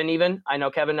and Kevin even. I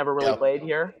know Kevin never really played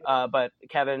here, but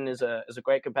Kevin is a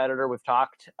great competitor. We've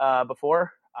talked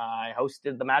before. I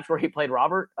hosted the match where he played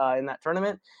Robert in that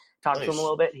tournament. Talked to him a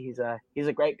little bit. He's a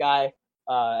great guy,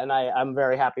 and I'm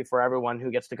very happy for everyone who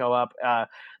gets to go up.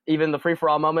 Even the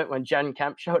free-for-all moment when Jen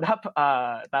Kemp showed up,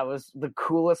 that was the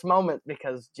coolest moment,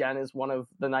 because Jen is one of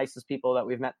the nicest people that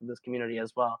we've met in this community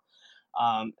as well.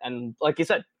 And like you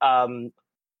said,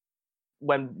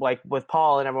 when like with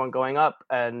Paul and everyone going up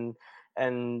and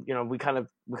we kind of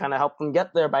help them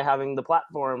get there by having the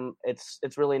platform. It's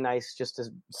really nice just to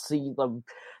see the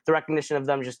recognition of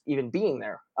them just even being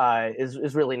there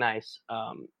is really nice.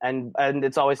 And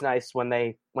it's always nice when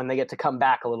they get to come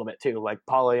back a little bit too, like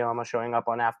Paul Oyama showing up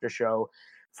on After Show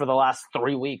for the last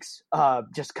 3 weeks,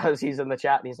 just because he's in the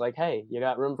chat and he's like, hey, you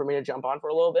got room for me to jump on for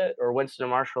a little bit? Or Winston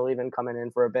Marshall even coming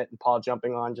in for a bit and Paul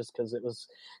jumping on, just because it was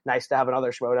nice to have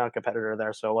another Schmoedown competitor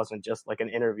there, so it wasn't just like an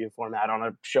interview format on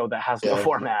a show that has no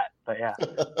format. But yeah.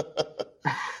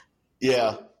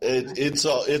 Yeah, it's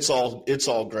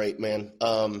all great, man.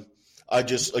 I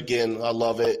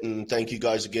love it, and thank you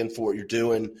guys again for what you're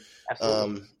doing.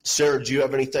 Absolutely. Sarah, do you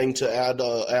have anything to add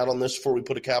on this before we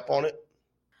put a cap on it?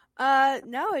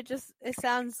 No, it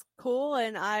sounds cool,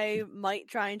 and I might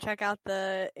try and check out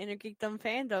the Inner Geekdom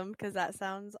fandom, because that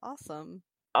sounds awesome.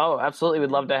 Oh, absolutely. We'd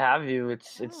love to have you.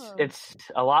 It's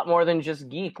a lot more than just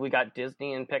geek. We got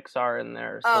Disney and Pixar in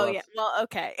there. So yeah. Well,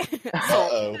 okay.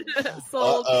 Uh-oh.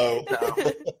 Sold.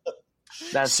 Uh-oh.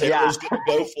 That's Sarah's gonna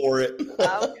go for it.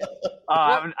 Okay.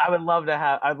 I'd love to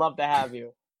have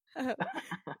you.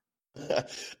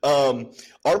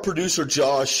 Our producer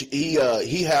Josh, he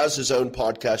has his own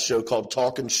podcast show called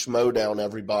Talking Schmoedown,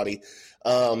 everybody.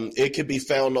 It can be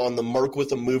found on the Merc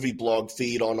with a Movie blog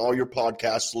feed on all your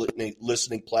podcast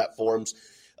listening platforms.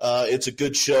 It's a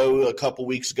good show. A couple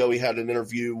weeks ago, he had an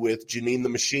interview with Janine the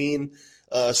Machine.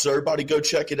 So everybody go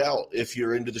check it out if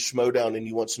you're into the Schmoedown and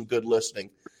you want some good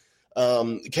listening.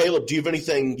 Caleb, do you have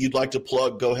anything you'd like to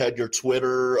plug? Go ahead, your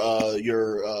Twitter,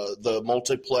 the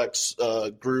multiplex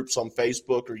groups on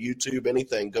Facebook or YouTube,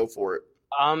 anything, go for it.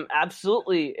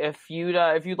 Absolutely. If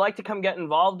you'd like to come get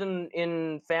involved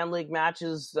in fan league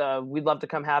matches, we'd love to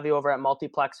come have you over at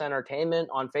Multiplex Entertainment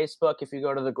on Facebook. If you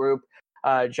go to the group,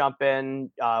 jump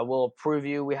in, we'll approve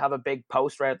you. We have a big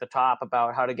post right at the top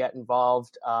about how to get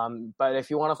involved. But if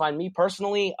you want to find me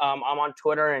personally, I'm on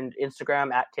Twitter and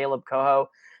Instagram at Caleb Coho.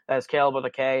 That's Caleb with a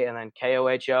K and then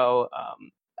Koho.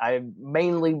 I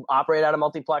mainly operate out of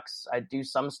Multiplex. I do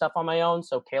some stuff on my own.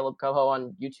 So Caleb Coho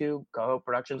on YouTube, Coho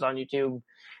Productions on YouTube.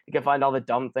 You can find all the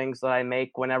dumb things that I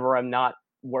make whenever I'm not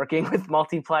working with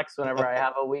Multiplex, whenever I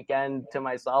have a weekend to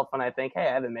myself and I think, hey,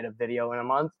 I haven't made a video in a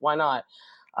month. Why not?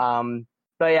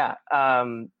 But yeah,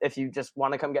 if you just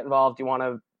want to come get involved,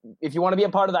 if you want to be a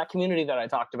part of that community that I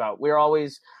talked about, we're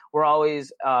always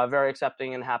very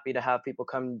accepting and happy to have people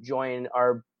come join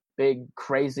our big,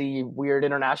 crazy, weird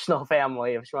international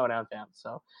family of Schmoedown fans.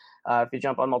 So if you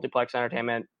jump on Multiplex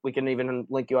Entertainment, we can even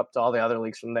link you up to all the other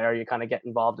leagues from there. You kind of get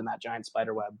involved in that giant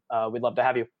spider web. We'd love to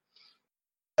have you.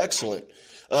 Excellent.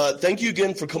 Thank you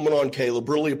again for coming on, Caleb.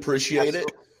 Really appreciate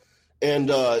it. And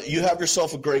you have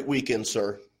yourself a great weekend,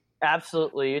 sir.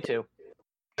 Absolutely. You too.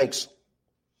 Thanks.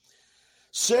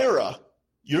 Sarah,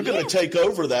 you're going to take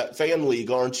over that fan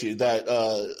league, aren't you? That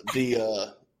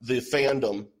the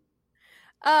fandom.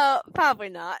 Probably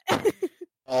not.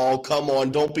 Oh, come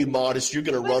on. Don't be modest. You're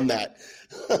going to run that.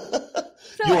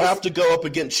 You'll have to go up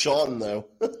against Sean, though.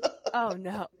 Oh,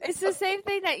 no. It's the same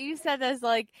thing that you said as,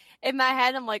 like, in my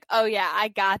head, I'm like, oh, yeah, I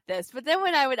got this. But then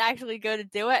when I would actually go to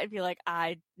do it, I'd be like,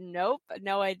 nope,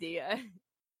 no idea.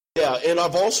 Yeah, and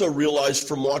I've also realized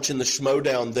from watching the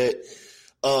Schmoedown that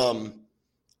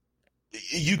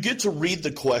you get to read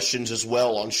the questions as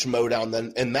well on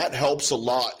Schmoedown, and that helps a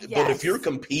lot. Yes. But if you're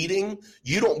competing,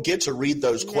 you don't get to read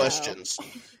those questions.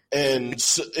 And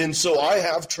so I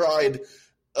have tried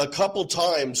a couple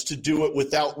times to do it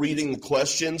without reading the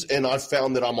questions, and I've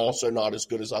found that I'm also not as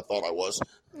good as I thought I was.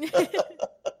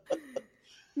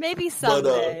 Maybe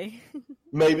someday. But,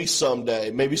 maybe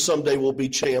someday. Maybe someday we'll be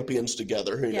champions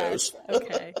together. Who knows?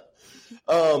 Okay.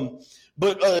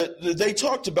 But they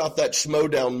talked about that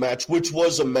Schmoedown match, which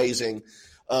was amazing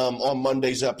on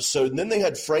Monday's episode. And then they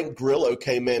had Frank Grillo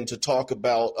came in to talk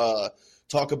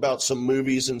about some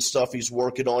movies and stuff he's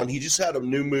working on. He just had a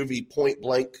new movie, Point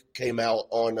Blank, came out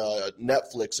on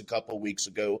Netflix a couple of weeks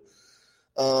ago.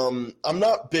 I'm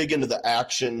not big into the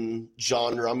action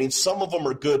genre. I mean, some of them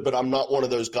are good, but I'm not one of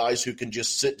those guys who can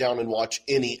just sit down and watch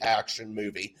any action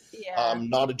movie. Yeah. I'm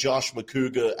not a Josh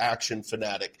McCouga action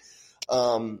fanatic.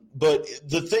 But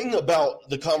the thing about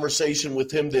the conversation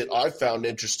with him that I found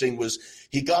interesting was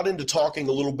he got into talking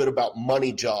a little bit about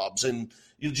money jobs and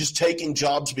you're just taking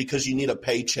jobs because you need a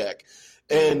paycheck.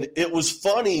 And it was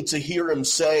funny to hear him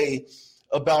say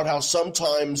about how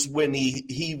sometimes when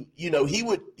he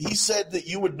said that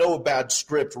you would know a bad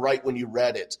script right when you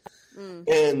read it.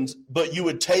 But you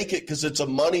would take it because it's a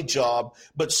money job,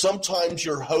 but sometimes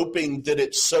you're hoping that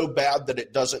it's so bad that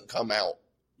it doesn't come out.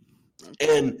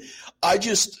 And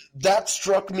that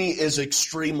struck me as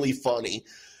extremely funny.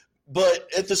 But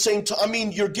at the same time, I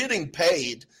mean, you're getting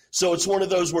paid. So it's one of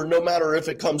those where no matter if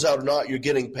it comes out or not, you're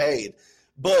getting paid.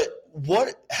 But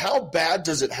how bad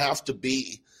does it have to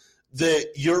be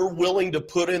that you're willing to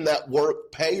put in that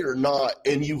work, pay or not,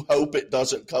 and you hope it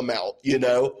doesn't come out, you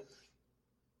know?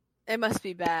 It must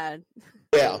be bad.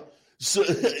 Yeah. So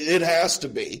it has to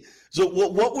be. So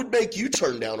what would make you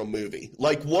turn down a movie?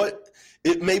 Like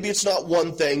maybe it's not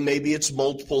one thing, maybe it's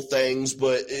multiple things,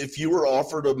 but if you were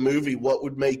offered a movie, what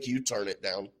would make you turn it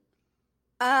down?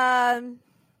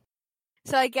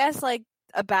 So I guess like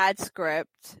a bad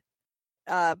script.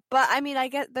 But I mean, I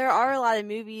guess there are a lot of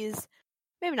movies,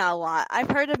 maybe not a lot. I've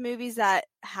heard of movies that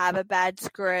have a bad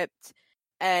script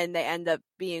and they end up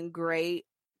being great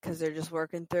because they're just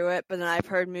working through it. But then I've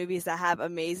heard movies that have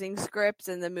amazing scripts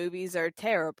and the movies are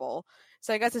terrible.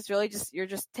 So I guess it's really you're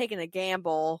just taking a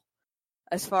gamble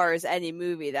as far as any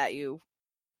movie that you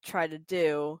try to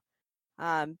do.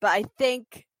 But I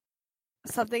think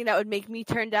something that would make me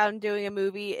turn down doing a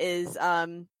movie is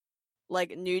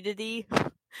like nudity,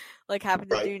 like having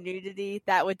to do nudity.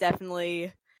 That would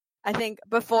definitely, I think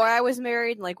before I was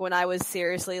married, like when I was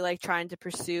seriously like trying to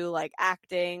pursue like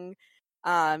acting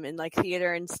and like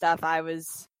theater and stuff, I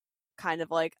was kind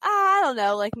of like, I don't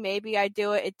know, like maybe I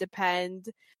do it depends.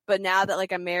 But now that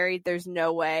like I'm married, there's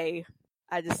no way.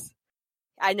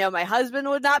 I know my husband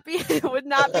would not be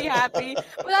happy,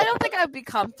 but I don't think I'd be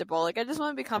comfortable. Like I just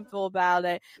want to be comfortable about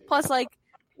it. Plus, like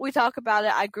we talk about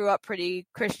it, I grew up pretty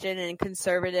Christian and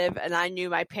conservative, and I knew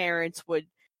my parents would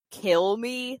kill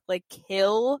me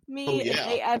if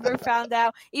they ever found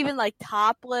out. Even like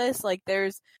topless, like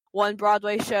there's one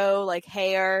Broadway show, like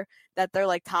Hair, that they're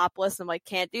like topless. I'm like,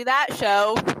 can't do that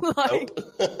show. Like,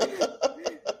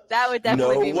 that would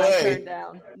definitely be my turn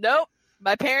down. Nope.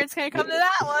 My parents can't come to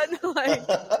that one. Like,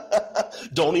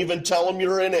 don't even tell them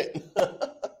you're in it.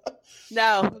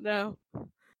 No.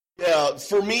 Yeah,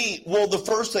 for me, well, the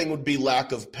first thing would be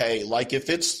lack of pay. Like, if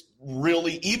it's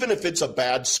really, even if it's a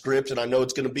bad script and I know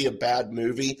it's going to be a bad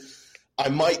movie, I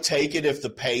might take it if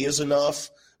the pay is enough.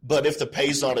 But if the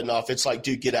pay's not enough, it's like,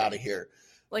 dude, get out of here.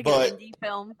 Like an indie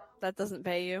film that doesn't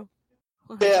pay you.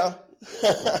 Yeah.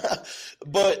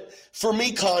 But for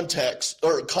me, content,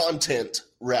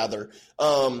 rather.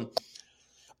 I'm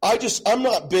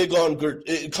not big on,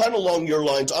 kind of along your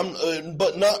lines,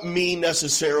 but not me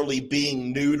necessarily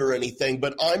being nude or anything,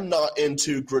 but I'm not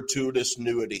into gratuitous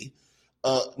nudity.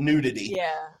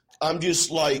 Yeah. I'm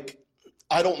just like,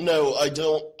 I don't know.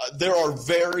 There are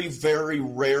very, very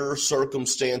rare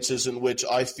circumstances in which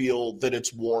I feel that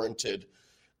it's warranted.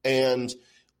 And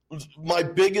my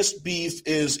biggest beef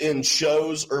is in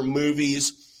shows or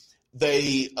movies.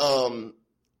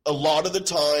 A lot of the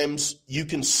times you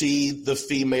can see the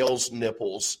female's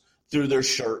nipples through their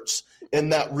shirts.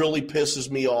 And that really pisses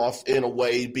me off in a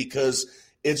way because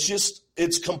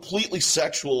it's completely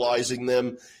sexualizing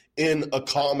them in a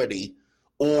comedy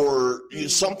or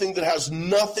something that has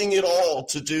nothing at all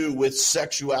to do with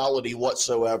sexuality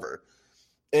whatsoever.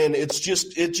 And it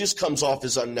just comes off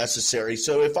as unnecessary.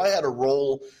 So if I had a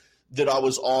role that I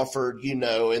was offered,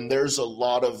 and there's a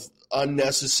lot of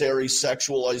unnecessary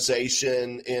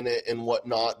sexualization in it and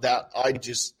whatnot, that I'd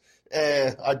just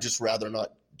rather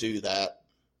not do that.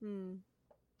 Yeah.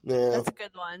 That's a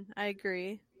good one. I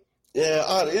agree.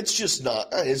 Yeah, it's just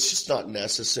not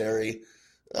necessary.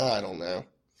 I don't know.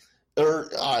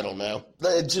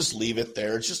 Just leave it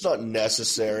there. It's just not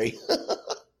necessary.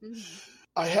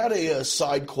 I had a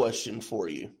side question for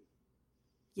you.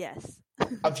 Yes.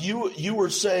 You were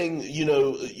saying,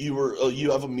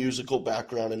 you have a musical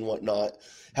background and whatnot.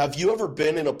 Have you ever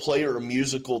been in a play or a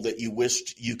musical that you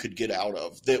wished you could get out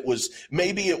of? That was,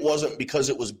 maybe it wasn't because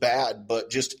it was bad, but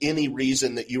just any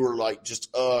reason that you were like, just,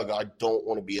 ugh, I don't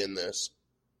want to be in this.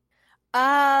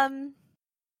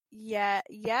 Yeah,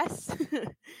 yes.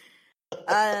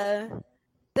 There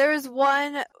was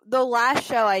one, the last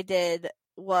show I did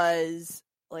was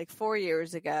like 4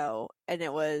 years ago, and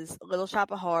it was Little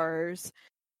Shop of Horrors,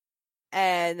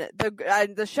 and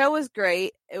the show was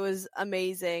great. It was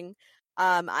amazing.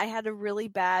 I had a really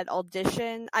bad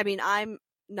audition. I mean, I'm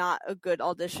not a good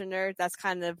auditioner. That's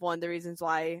kind of one of the reasons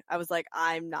why I was like,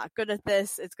 I'm not good at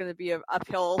this. It's going to be an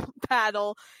uphill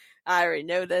battle. I already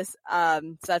know this.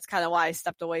 So that's kind of why I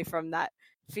stepped away from that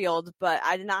field, but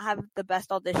I did not have the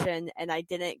best audition and I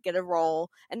didn't get a role.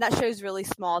 And that show's really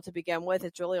small to begin with.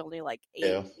 It's really only like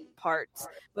 8 parts,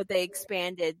 but they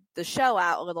expanded the show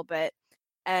out a little bit.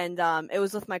 And it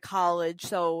was with my college,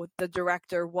 so the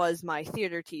director was my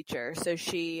theater teacher. So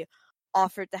she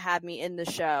offered to have me in the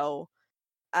show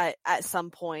at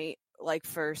some point, like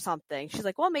for something. She's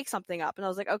like, well, make something up. And I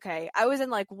was like, okay. I was in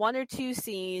like 1 or 2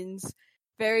 scenes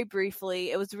very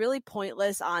briefly. It was really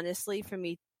pointless, honestly, for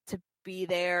me to be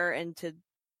there and to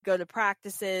go to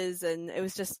practices. And it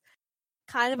was just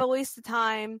kind of a waste of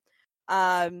time.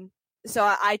 So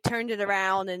I turned it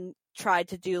around and tried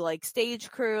to do like stage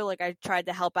crew. Like I tried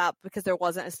to help out because there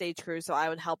wasn't a stage crew, so I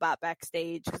would help out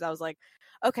backstage because I was like,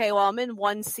 okay, well, I'm in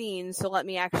one scene, so let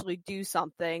me actually do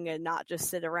something and not just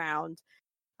sit around.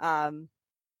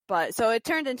 But so it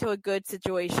turned into a good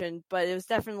situation, but it was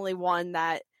definitely one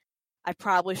that I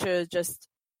probably should have just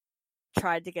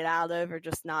tried to get out of or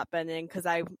just not been in because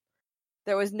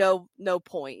there was no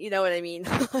point. You know what I mean?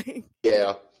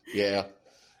 Yeah.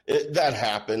 That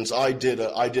happens. I did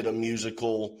a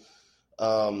musical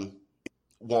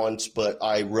once, but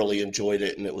I really enjoyed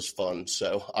it and it was fun.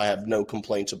 So I have no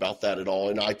complaints about that at all.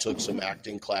 And I took some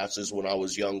acting classes when I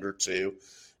was younger too,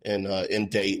 in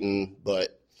Dayton.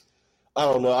 But I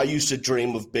don't know. I used to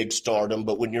dream of big stardom,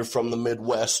 but when you're from the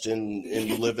Midwest and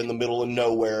you live in the middle of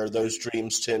nowhere, those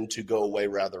dreams tend to go away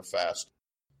rather fast.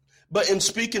 But in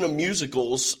speaking of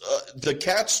musicals, the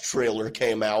Cats trailer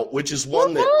came out, which is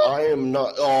one that I am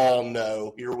not. Oh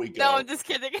no, here we go. No, I'm just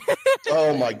kidding.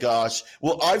 Oh my gosh.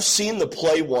 Well, I've seen the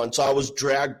play once. I was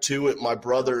dragged to it. My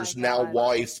brother's now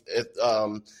wife,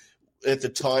 at the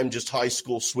time, just high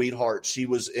school sweetheart, she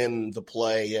was in the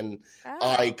play, and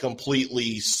I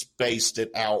completely spaced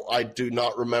it out. I do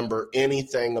not remember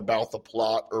anything about the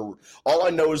plot, or all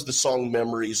I know is the song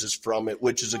 "Memories" is from it,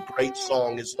 which is a great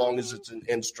song as long as it's an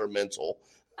instrumental.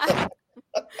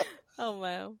 Oh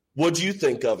wow! What'd you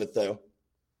think of it, though?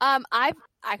 I've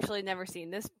actually never seen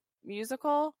this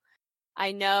musical.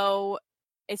 I know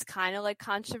it's kind of like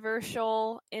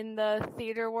controversial in the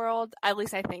theater world. At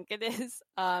least I think it is.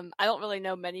 I don't really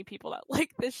know many people that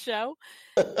like this show.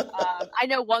 I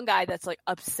know one guy that's like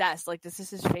obsessed. Like this is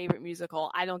his favorite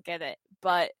musical. I don't get it,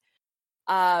 but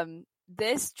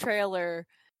this trailer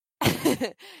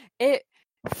it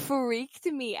freaked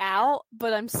me out.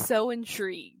 But I'm so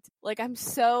intrigued. Like I'm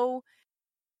so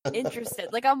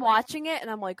interested. Like I'm watching it and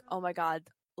I'm like, oh my god.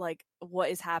 Like what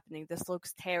is happening? This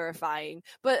looks terrifying.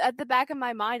 But at the back of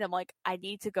my mind, I'm like, I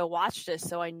need to go watch this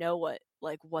so I know what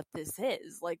this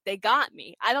is. Like they got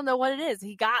me. I don't know what it is.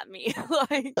 He got me.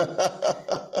 Like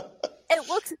the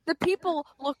people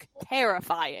look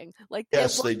terrifying. Like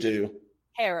yes, they do.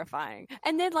 Terrifying.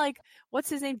 And then like, what's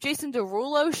his name? Jason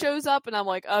Derulo shows up, and I'm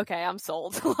like, okay, I'm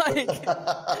sold. Like,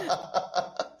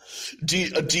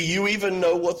 do you even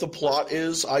know what the plot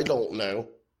is? I don't know.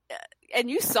 And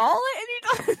you saw it, and you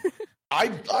don't.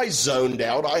 I zoned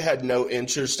out. I had no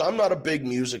interest. I'm not a big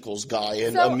musicals guy,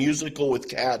 and a musical with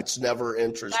cats never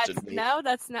interested me. No,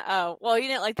 that's not. Oh, well, you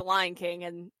didn't like The Lion King,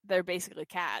 and they're basically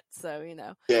cats, so you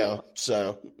know. Yeah,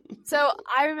 so. So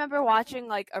I remember watching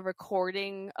like a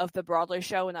recording of the Broadway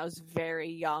show when I was very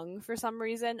young for some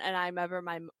reason, and I remember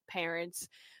my parents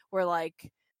were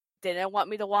like, didn't want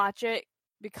me to watch it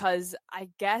because I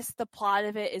guess the plot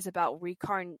of it is about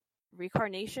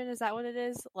reincarnation. Is that what it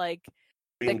is? Like.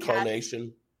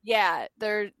 Reincarnation. Yeah,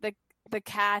 they're the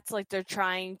cats, like they're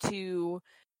trying to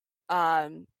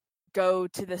go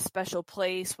to this special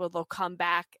place where they'll come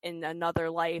back in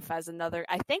another life as another.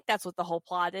 I think that's what the whole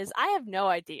plot is. I have no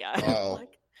idea. Wow.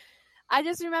 Like, I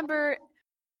just remember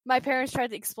my parents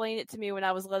tried to explain it to me when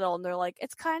I was little, and they're like,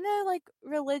 it's kind of like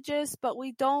religious, but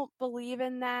we don't believe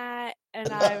in that. And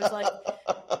I was like,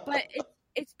 but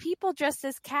it's people dressed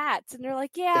as cats, and they're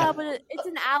like, yeah, but it's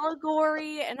an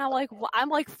allegory. And I'm like, I'm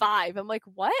like 5. I'm like,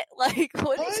 what? Like,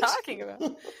 what are you talking about?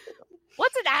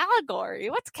 What's an allegory?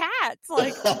 What's cats?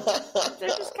 Like, they're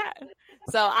just cats.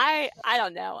 So I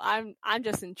don't know. I'm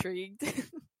just intrigued.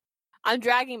 I'm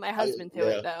dragging my husband to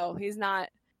it though. He's not.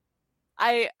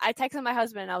 I texted my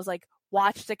husband and I was like,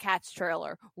 watch the Cats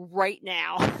trailer right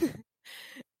now.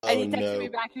 And he texted me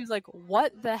back. He was like,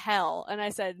 what the hell? And I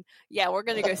said, yeah, we're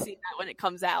going to go see that when it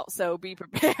comes out. So be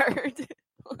prepared.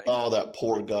 Like, oh, that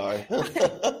poor guy.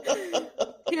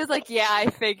 He was like, yeah, I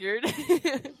figured.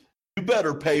 You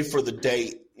better pay for the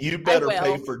date. You better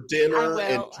pay for dinner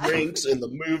and drinks and the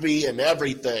movie and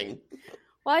everything.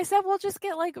 Well, I said, we'll just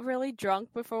get like really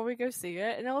drunk before we go see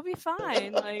it and it'll be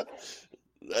fine. Like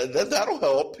that'll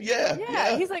help.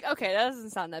 Yeah. He's like, okay, that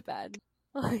doesn't sound that bad.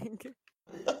 Like,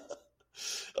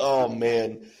 oh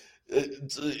man.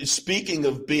 Speaking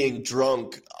of being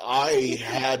drunk, I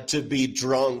had to be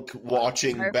drunk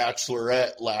watching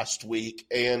Bachelorette last week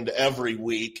and every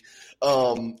week.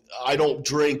 I don't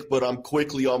drink, but I'm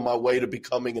quickly on my way to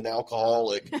becoming an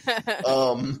alcoholic.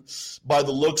 By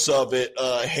the looks of it,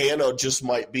 Hannah just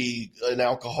might be an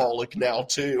alcoholic now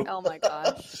too. Oh my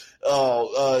gosh.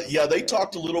 Yeah, they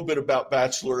talked a little bit about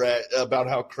Bachelorette, about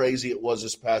how crazy it was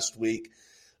this past week.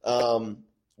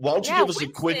 Why don't you give us a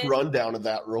quick rundown of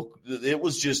that?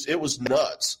 It was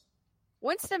nuts.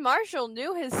 Winston Marshall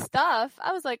knew his stuff.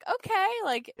 I was like, okay,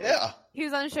 like, yeah. He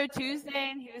was on the show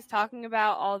Tuesday and he was talking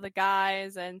about all the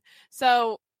guys. And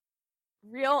so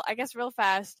real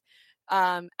fast,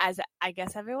 as I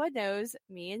guess everyone knows,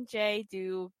 me and Jay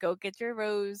do Go Get Your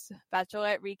Rose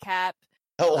Bachelorette recap.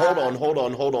 Oh, hold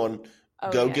on.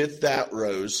 Oh, Go get that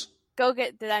rose.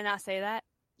 Did I not say that?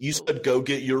 You said go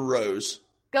get your rose.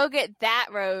 Go get that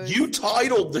rose. You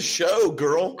titled the show,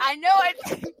 girl. I know I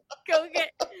go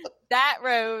get that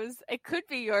rose. It could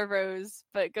be your rose,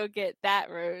 but go get that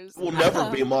rose. Will never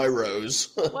be my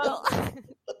rose. Well,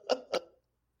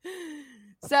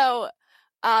 so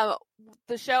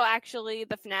the show actually,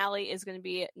 the finale is going to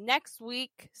be next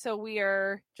week. So we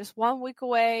are just 1 week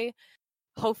away,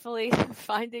 hopefully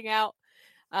finding out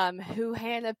who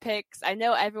Hannah picks. I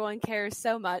know everyone cares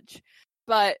so much,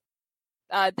 but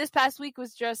this past week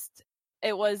was the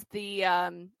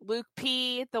Luke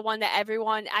P, the one that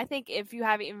everyone, I think if you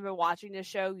haven't even been watching the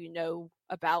show, you know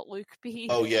about Luke P.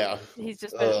 Oh, yeah. He's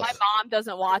just been, my mom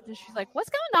doesn't watch, and she's like, what's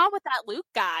going on with that Luke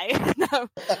guy?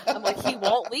 I'm like, he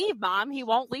won't leave, Mom. He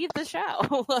won't leave the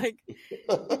show. Like, he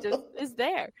just is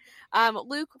there.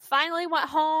 Luke finally went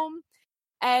home,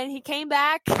 and he came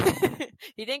back.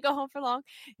 He didn't go home for long.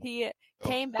 He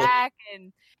came back,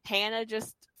 and Hannah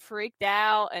just freaked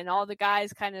out, and all the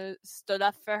guys kind of stood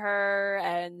up for her,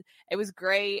 and it was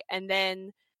great. And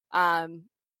then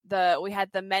we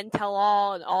had the men tell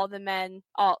all, and all the men,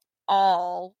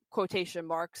 all quotation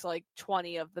marks, like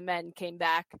 20 of the men came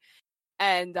back,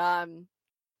 and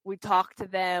we talked to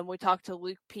them. We talked to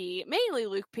Luke P. Mainly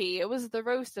Luke P. It was the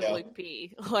roast of Luke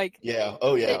P. Like, yeah,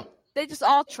 oh yeah, they just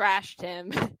all trashed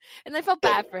him, and I felt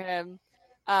bad for him.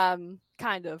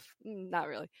 Kind of, not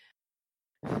really.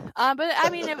 But I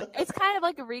mean, it's kind of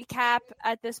like a recap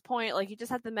at this point. Like, you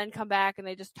just have the men come back and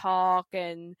they just talk,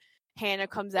 and Hannah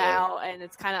comes out, and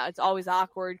it's always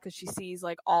awkward because she sees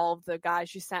like all of the guys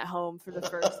she sent home for the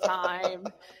first time.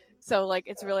 So like,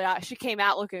 it's really she came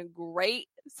out looking great.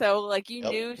 So like, you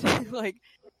knew like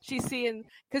she's seeing,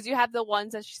 because you have the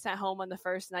ones that she sent home on the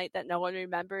first night that no one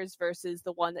remembers versus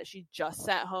the one that she just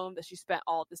sent home that she spent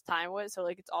all this time with. So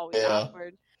like, it's always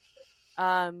awkward.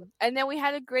 And then we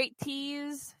had a great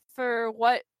tease for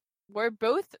what we're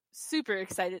both super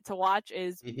excited to watch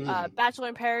is Bachelor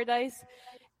in Paradise.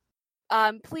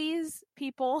 Please,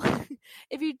 people,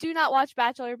 if you do not watch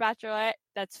Bachelor or Bachelorette,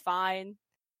 that's fine.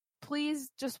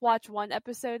 Please just watch one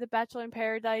episode of Bachelor in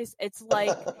Paradise. It's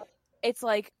like,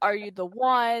 Are You the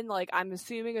One? Like, I'm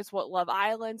assuming it's what Love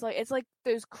Island's like. It's like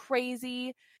those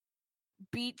crazy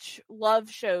beach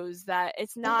love shows that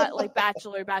it's not like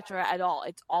Bachelor, Bachelorette at all.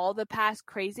 It's all the past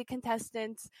crazy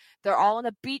contestants. They're all on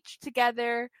a beach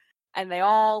together, and they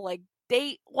all like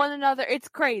date one another. It's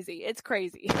crazy. It's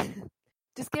crazy.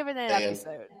 Just give it an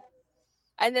episode,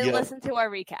 and then listen to our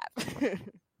recap.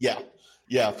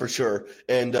 Yeah, for sure.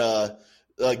 And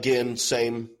again,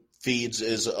 same feeds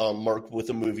as Mark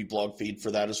with a movie blog feed for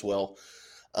that as well.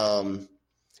 But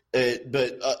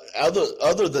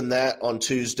other than that, on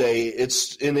Tuesday,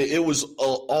 it was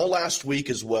all last week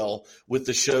as well, with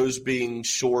the shows being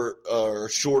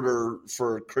shorter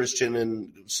for Christian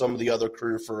and some of the other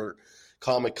crew for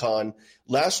Comic-Con.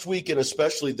 Last week, and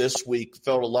especially this week,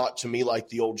 felt a lot to me like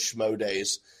the old Schmo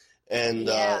days. And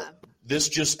this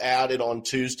just added on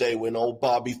Tuesday when old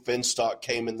Bobby Finstock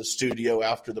came in the studio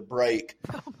after the break.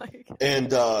 Oh my God. And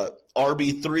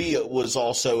RB3 was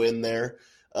also in there.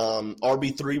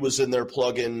 RB3 was in there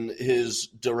plugging his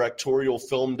directorial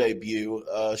film debut,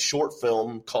 a short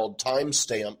film called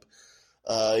Timestamp.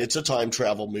 It's a time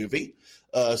travel movie.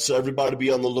 So everybody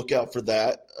be on the lookout for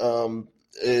that.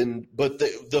 But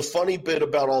the funny bit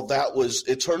about all that was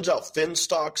it turns out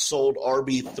Finstock sold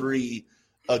RB3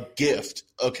 a gift.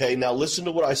 Okay, now listen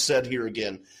to what I said here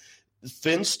again.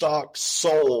 Finstock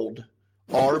sold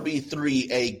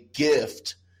RB3 a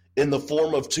gift in the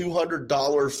form of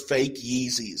 $200 fake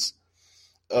Yeezys.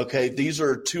 Okay, these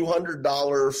are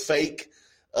 $200 fake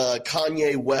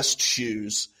Kanye West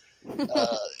shoes.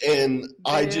 And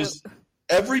I just...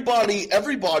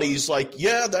 Everybody's like,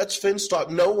 yeah, that's Finstock.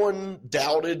 No one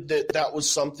doubted that was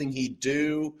something he'd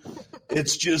do.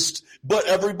 It's just, but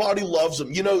everybody loves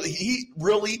him. You know, he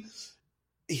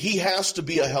has to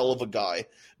be a hell of a guy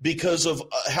because of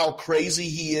how crazy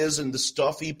he is and the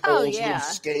stuff he pulls and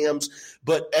scams.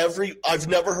 But I've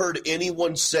never heard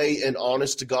anyone say an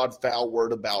honest to God foul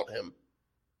word about him.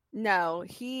 No,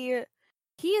 he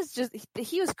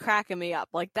was cracking me up.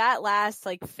 Like that last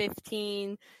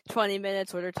 15, 20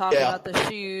 minutes where they're talking about the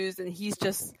shoes and he's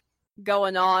just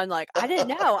going on like, I didn't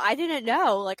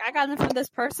know. Like, I got them from this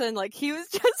person. Like, he was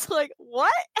just like,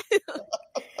 what?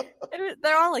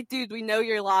 They're all like, dude, we know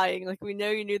you're lying. Like, we know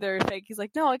you knew they were fake. He's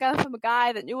like, no, I got them from a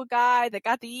guy that knew a guy that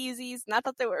got the Yeezys and I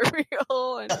thought they were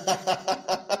real. And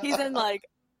he's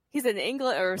in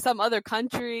England or some other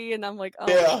country. And I'm like, oh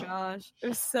my gosh.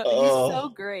 He's so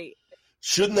great.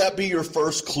 Shouldn't that be your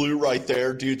first clue right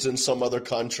there? Dude's in some other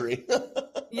country.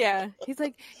 Yeah. He's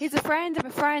like, he's a friend of a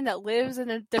friend that lives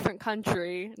in a different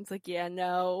country. It's like, yeah,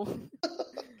 no.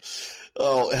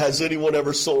 Oh, has anyone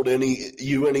ever sold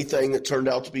anything that turned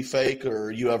out to be fake?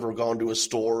 Or you ever gone to a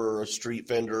store or a street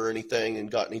vendor or anything and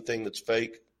got anything that's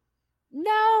fake?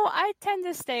 No, I tend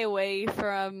to stay away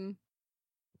from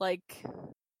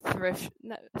thrift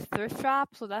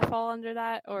shops. Would that fall under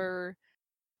that? Or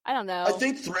I don't know. I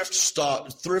think thrift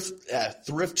shops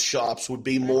would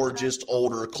be more just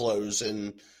older clothes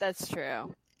and that's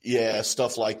true. Yeah,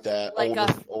 stuff like that. Like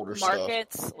older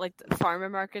markets, stuff. like farmer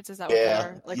markets. Is that what they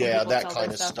are? Like that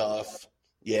kind of stuff.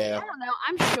 Yeah. I don't know.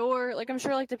 I'm sure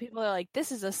the people are like,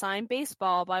 this is a signed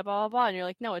baseball by blah blah blah, and you're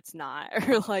like, no, it's not.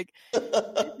 Or like, this is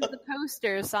a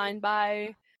poster signed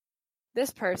by this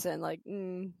person. Like,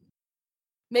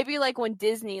 maybe like when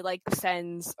Disney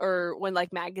sends or when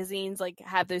magazines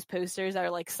have those posters that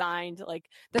are signed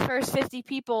the first 50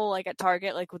 people at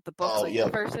Target with the books the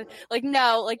person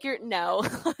no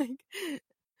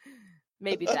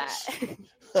maybe that.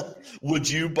 Would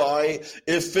you buy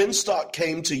if Finstock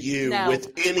came to you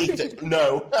with anything?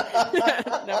 No.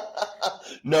 No.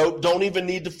 No, don't even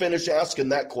need to finish asking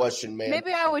that question, man.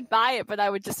 Maybe I would buy it, but I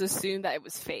would just assume that it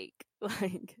was fake.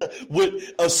 Like,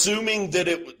 assuming that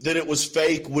it was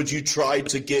fake, would you try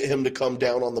to get him to come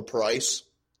down on the price?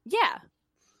 yeah.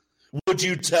 Would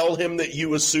you tell him that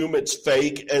you assume it's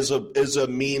fake as a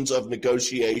means of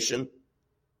negotiation?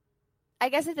 I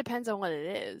guess it depends on what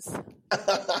it is.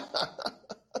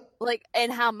 Like,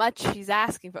 and how much he's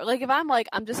asking for. Like, if I'm like,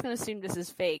 I'm just going to assume this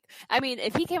is fake. I mean,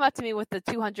 if he came up to me with the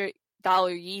 $200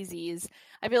 Yeezys,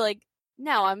 I'd be like,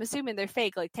 no, I'm assuming they're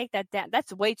fake. Like, take that down.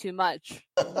 That's way too much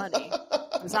money,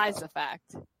 besides the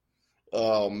fact.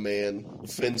 Oh, man.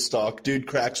 Finstock. Dude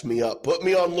cracks me up. Put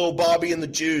me on Lil Bobby and the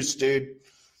Juice, dude.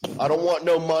 I don't want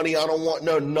no money. I don't want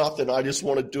no nothing. I just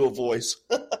want to do a voice.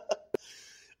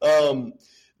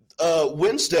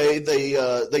 Wednesday,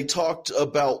 they talked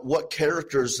about what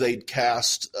characters they'd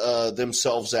cast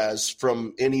themselves as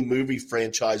from any movie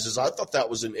franchises. I thought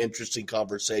that was an interesting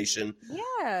conversation.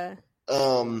 Yeah.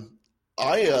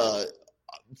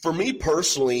 For me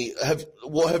personally, have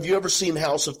you ever seen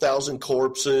House of Thousand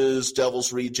Corpses,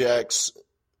 Devil's Rejects?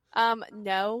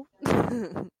 No.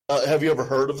 Have you ever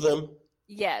heard of them?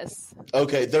 Yes.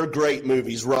 Okay, they're great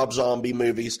movies, Rob Zombie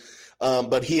movies.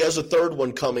 But he has a third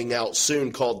one coming out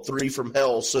soon called Three from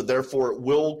Hell, so therefore it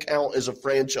will count as a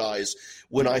franchise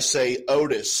when I say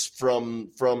Otis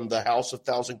from the House of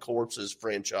Thousand Corpses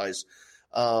franchise.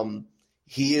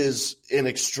 He is an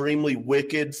extremely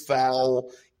wicked,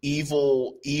 foul,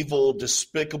 evil,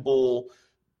 despicable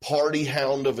party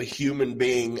hound of a human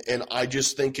being, and I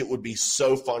just think it would be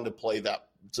so fun to play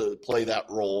that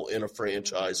role in a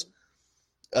franchise.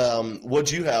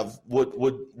 What'd you have?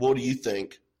 What do you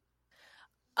think?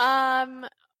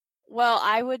 Well,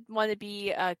 I would want to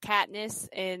be Katniss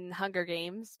in Hunger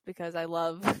Games because I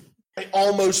love. I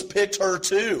almost picked her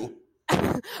too.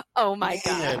 Oh my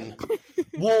god!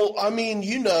 Well, I mean,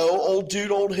 old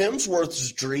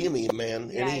Hemsworth's dreamy, man.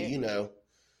 Yeah, and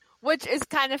Which is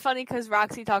kind of funny because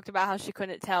Roxy talked about how she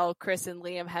couldn't tell Chris and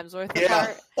Liam Hemsworth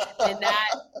apart, and that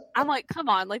I'm like, come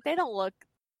on, like they don't look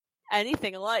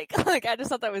anything alike. Like I just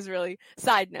thought that was really.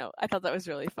 Side note, I thought that was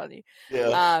really funny.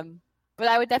 Yeah. But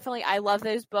I would definitely, I love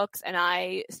those books, and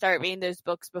I started reading those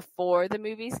books before the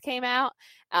movies came out,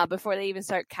 before they even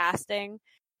start casting.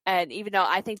 And even though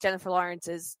I think Jennifer Lawrence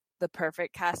is the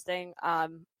perfect casting, I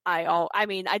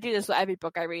do this with every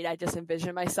book I read. I just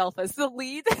envision myself as the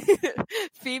lead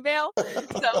female.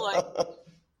 So like,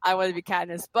 I want to be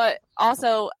Katniss, but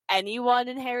also anyone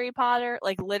in Harry Potter,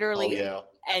 like literally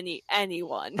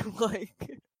anyone.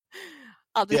 Like,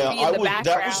 I'll just be in the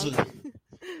background.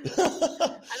 I don't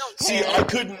care. See, I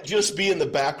couldn't just be in the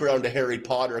background to Harry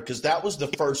Potter because that was the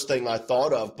first thing I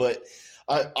thought of, but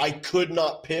I could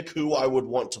not pick who I would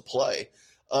want to play.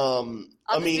 I'll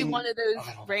just be one of those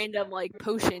random like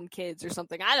potion kids or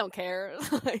something. I don't care.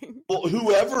 Well,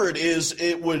 whoever it is,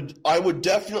 I would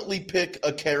definitely pick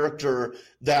a character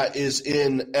that is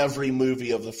in every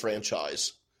movie of the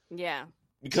franchise. Yeah.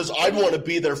 Because I'd want to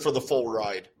be there for the full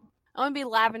ride. I want to be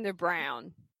Lavender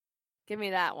Brown. Give me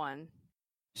that one.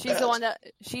 She's the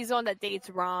one that dates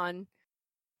Ron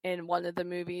in one of the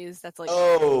movies. That's like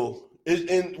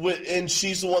and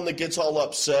she's the one that gets all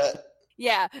upset.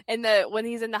 Yeah, and when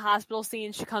he's in the hospital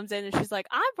scene, she comes in and she's like,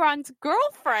 "I'm Ron's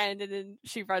girlfriend," and then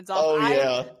she runs off. Oh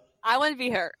yeah, I want to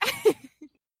be her.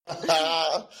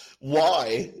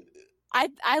 Why?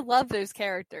 I love those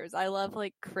characters. I love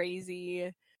like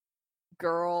crazy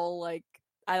girl. Like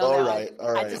I don't know.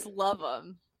 All right. I just love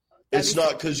them. It's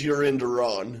not because you're into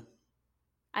Ron.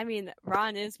 I mean,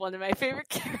 Ron is one of my favorite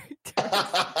characters.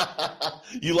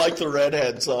 You like the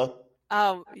redheads, huh?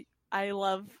 I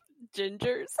love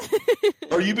gingers.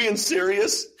 Are you being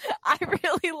serious? I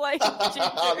really like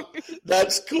gingers.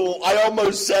 That's cool. I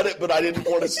almost said it, but I didn't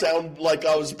want to sound like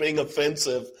I was being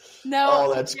offensive. No.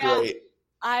 Oh, that's great.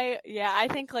 I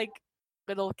think like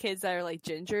little kids that are like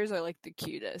gingers are like the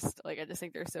cutest. Like I just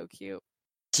think they're so cute.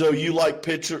 So you like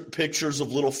pictures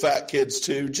of little fat kids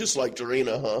too, just like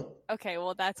Darina, huh? Okay,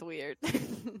 well that's weird.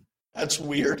 That's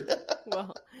weird.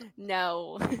 Well,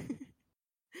 no.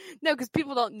 No, because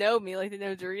people don't know me like they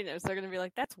know Darina, so they're going to be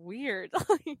like, that's weird.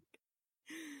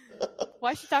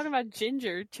 Why is she talking about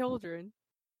ginger children?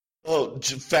 Oh,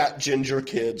 fat ginger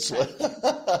kids. It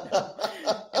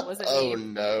wasn't me. Oh,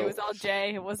 no. It was all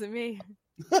Jay. It wasn't me.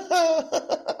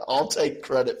 I'll take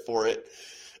credit for it.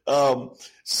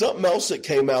 Something else that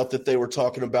came out that they were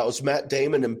talking about was Matt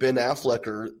Damon and Ben Affleck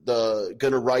are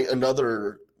going to write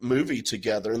another movie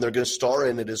together, and they're going to star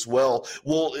in it as well.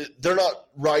 Well, they're not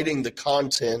writing the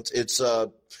content. It's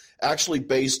actually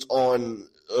based on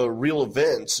real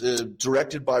events,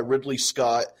 directed by Ridley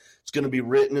Scott. It's going to be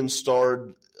written and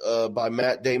starred by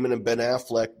Matt Damon and Ben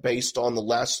Affleck, based on the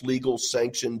last legal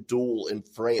sanctioned duel in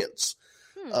France.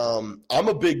 I'm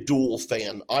a big duel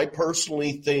fan. I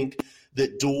personally think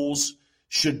that duels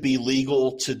should be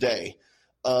legal today,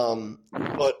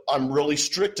 but I'm really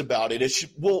strict about it.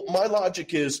 My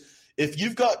logic is, if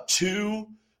you've got two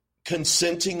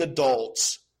consenting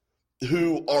adults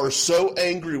who are so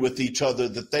angry with each other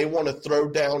that they want to throw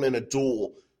down in a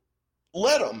duel,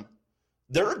 let them.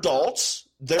 They're adults.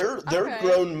 They're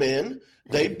grown men.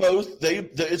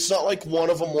 It's not like one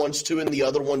of them wants to and the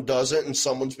other one doesn't and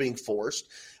someone's being forced.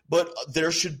 But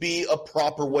there should be a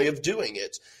proper way of doing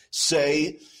it.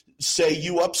 Say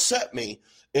you upset me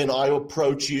and I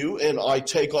approach you and I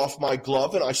take off my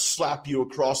glove and I slap you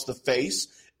across the face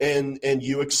and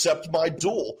you accept my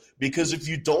duel. Because if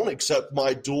you don't accept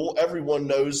my duel, everyone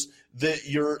knows that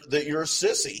you're a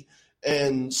sissy.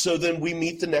 And so then we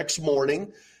meet the next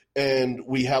morning and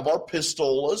we have our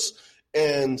pistolas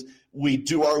and we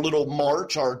do our little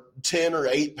march, our 10 or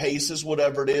 8 paces,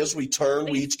 whatever it is. We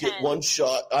turn, we each get one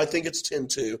shot. I think it's 10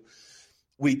 too.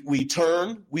 We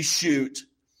turn, we shoot,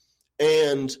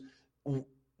 and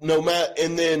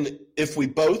then if we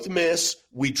both miss,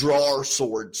 we draw our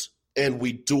swords and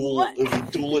we duel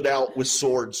it out with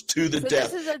swords to the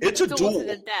death. It's a duel to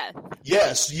the death.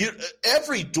 Yes,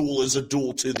 every duel is a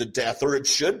duel to the death, or it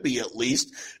should be at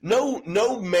least. No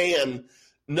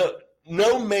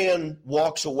man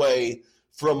walks away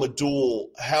from a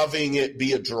duel having it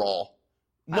be a draw.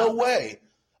 No way.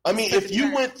 I mean, if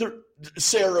you went through,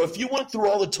 Sarah, if you went through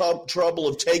all the trouble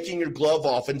of taking your glove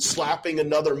off and slapping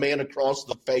another man across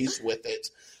the face with it,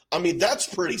 I mean, that's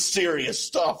pretty serious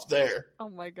stuff there. Oh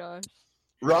my gosh.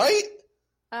 Right?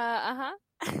 Uh-huh.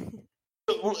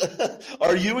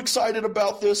 Are you excited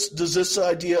about this? Does this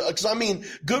idea, because I mean,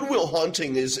 Good Will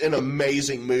Hunting is an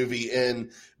amazing movie,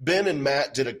 and Ben and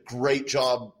Matt did a great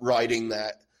job writing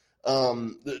that. How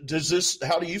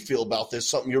do you feel about this?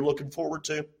 Something you're looking forward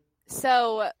to?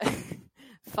 So,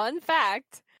 fun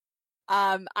fact,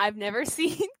 I've never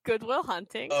seen Good Will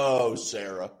Hunting. Oh,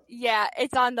 Sarah. Yeah,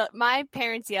 it's on my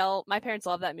parents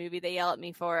love that movie. They yell at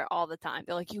me for it all the time.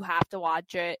 They're like, you have to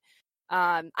watch it.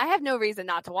 I have no reason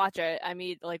not to watch it. I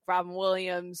mean, like, Robin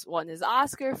Williams won his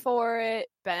Oscar for it.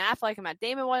 Ben Affleck and Matt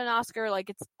Damon won an Oscar.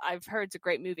 Like, I've heard it's a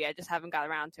great movie. I just haven't got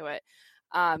around to it.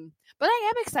 But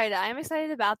I am excited. I am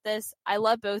excited about this. I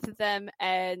love both of them,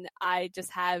 and I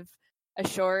just have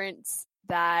assurance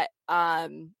that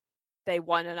they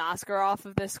won an Oscar off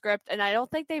of this script. And I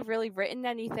don't think they've really written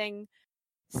anything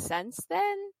since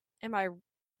then. Am I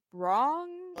wrong?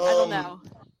 I don't know.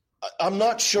 I'm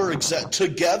not sure exactly.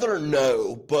 Together,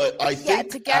 no, but I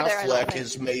think Affleck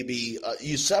is maybe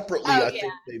you separately. I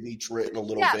think they've each written a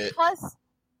little bit.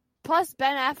 Plus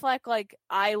Ben Affleck, like,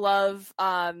 I love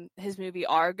his movie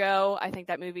Argo. I think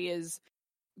that movie is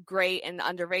great and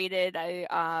underrated. It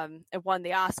won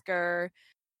the Oscar.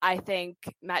 I think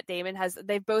Matt Damon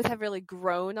they both have really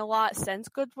grown a lot since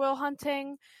Good Will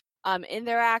Hunting, in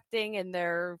their acting and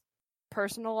their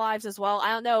personal lives as well.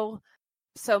 I don't know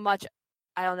so much.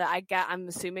 I don't know. I'm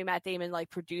assuming Matt Damon like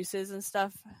produces and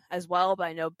stuff as well, but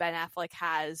I know Ben Affleck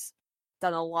has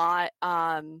done a lot.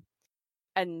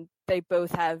 And they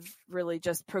both have really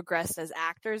just progressed as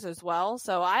actors as well.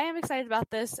 So I am excited about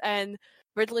this. And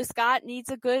Ridley Scott needs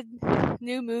a good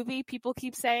new movie. People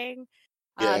keep saying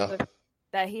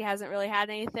that he hasn't really had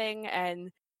anything, and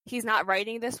he's not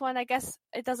writing this one. I guess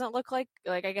it doesn't look like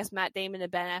I guess Matt Damon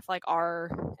and Ben Affleck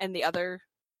and the other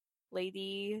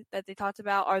lady that they talked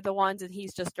about are the ones, and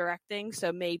he's just directing.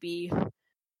 So maybe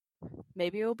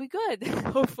it'll be good.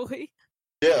 Hopefully.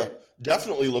 Yeah,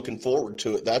 definitely looking forward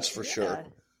to it. That's for sure.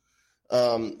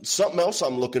 Something else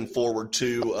I'm looking forward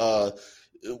to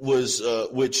was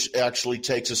which actually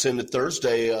takes us into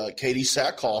Thursday. Katie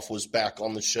Sackhoff was back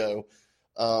on the show,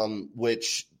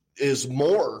 which is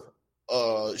more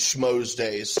schmoes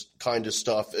days kind of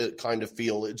stuff, kind of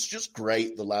feel. It's just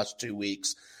great the last 2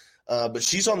 weeks. But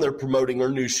she's on there promoting her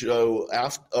new show,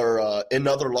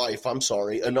 Another Life.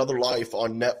 Another Life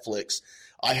on Netflix.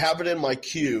 I have it in my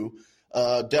queue.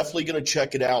 Definitely going to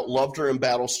check it out. Loved her in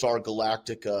Battlestar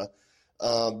Galactica.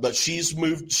 But she's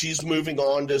moving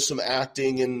on to some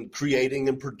acting and creating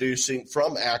and producing,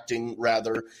 from acting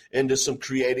rather, into some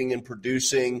creating and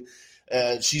producing.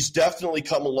 She's definitely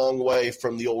come a long way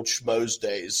from the old schmoes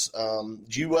days.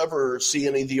 Do you ever see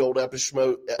any of the old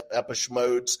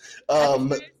epischmodes?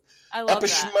 I love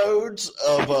epischmodes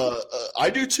of I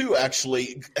do too,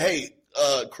 actually. Hey,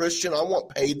 Christian, I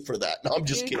want paid for that. No, I'm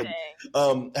just kidding.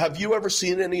 Have you ever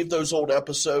seen any of those old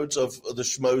episodes of the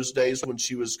schmoes days when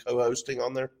she was co-hosting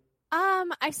on there?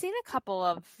 I've seen a couple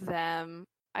of them.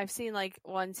 I've seen like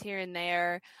ones here and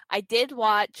there. I did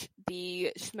watch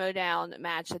the Schmodown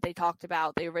match that they talked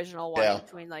about, the original one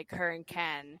between like her and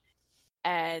Ken,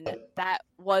 and that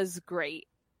was great.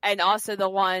 And also the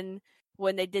one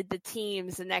when they did the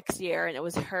teams the next year, and it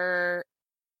was her.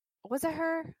 Was it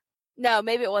her? No,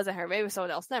 maybe it wasn't her. Maybe it was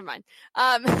someone else. Never mind.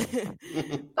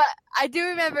 But I do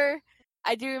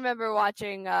remember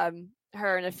watching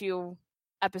her in a few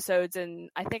episodes, and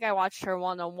I think I watched her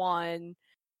one-on-one.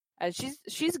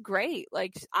 She's great.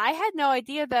 Like, I had no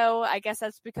idea, though. I guess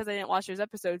that's because I didn't watch those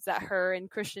episodes, that her and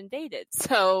Christian dated.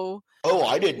 So. Oh,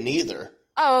 I didn't either.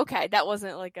 Oh, okay. That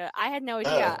wasn't like I had no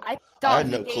idea. I thought had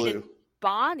no he dated clue.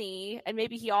 Bonnie, and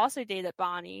maybe he also dated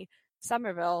Bonnie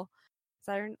Somerville. Is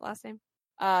that her last name?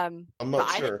 I'm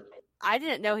not sure. I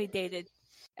didn't know he dated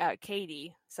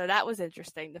Katie, so that was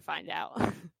interesting to find out.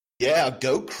 Yeah,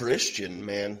 go Christian,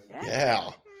 man. Yeah.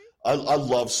 I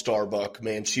love Starbuck,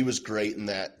 man. She was great in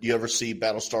that. You ever see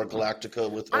Battlestar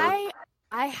Galactica with her?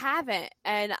 I haven't,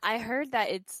 and I heard that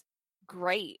it's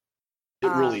great. It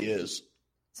really is.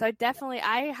 So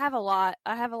I have a lot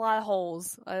of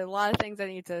holes, a lot of things I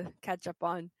need to catch up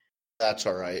on. That's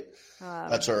all right.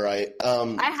 That's all right.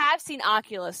 I have seen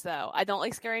Oculus, though. I don't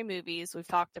like scary movies. We've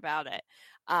talked about it.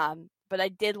 But I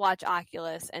did watch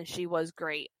Oculus, and she was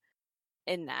great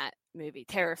in that movie.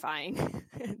 Terrifying.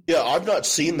 Yeah, I've not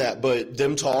seen that, but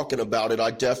them talking about it, I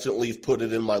definitely have put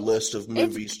it in my list of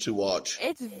movies to watch.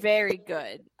 It's very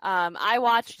good. I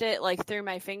watched it like through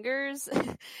my fingers,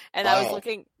 and I was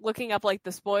looking up like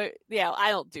the spoil. Yeah, I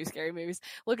don't do scary movies.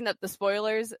 Looking up the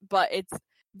spoilers, but it's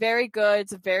very good.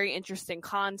 It's a very interesting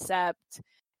concept.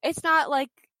 It's not like.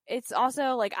 It's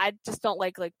also like I just don't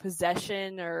like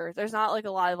possession, or there's not like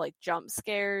a lot of like jump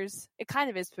scares. It kind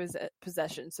of is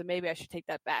possession, so maybe I should take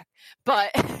that back.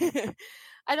 But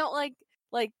I don't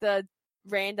like the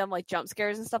random like jump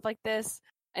scares and stuff like this.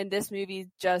 And this movie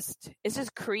it's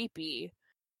just creepy,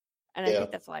 and I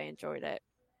think that's why I enjoyed it.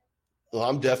 Well,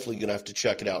 I'm definitely gonna have to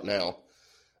check it out now.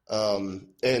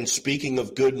 And speaking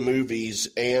of good movies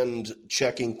and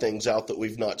checking things out that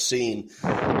we've not seen,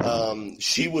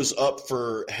 she was up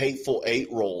for Hateful Eight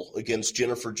role against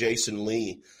Jennifer Jason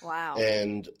Leigh. Wow.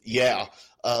 And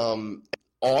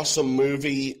awesome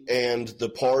movie. And the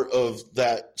part of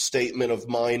that statement of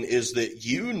mine is that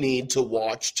you need to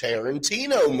watch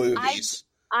Tarantino movies.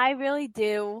 I really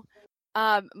do.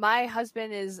 My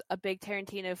husband is a big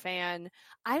Tarantino fan.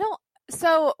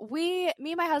 So me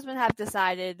and my husband have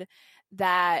decided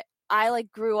that I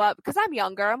grew up, because I'm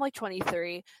younger, I'm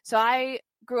 23. So I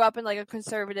grew up in a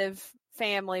conservative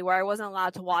family where I wasn't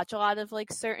allowed to watch a lot of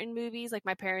certain movies.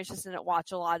 My parents just didn't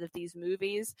watch a lot of these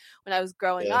movies when I was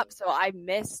growing up. So I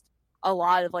missed a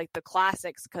lot of the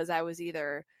classics because I was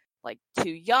either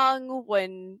too young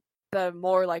when the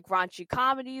more raunchy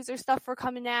comedies or stuff were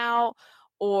coming out,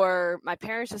 or my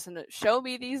parents just didn't show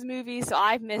me these movies, so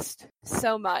I've missed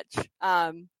so much.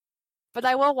 But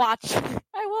I will watch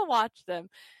them.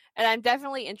 And I'm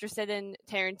definitely interested in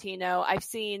Tarantino. I've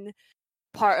seen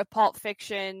part of Pulp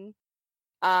Fiction.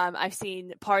 I've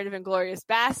seen part of Inglourious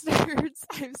Basterds.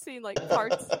 I've seen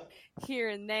parts here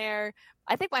and there.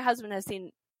 I think my husband has seen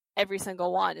every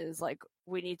single one. Is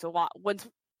we need to watch. Once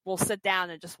we'll sit down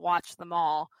and just watch them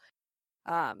all.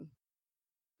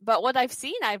 But what I've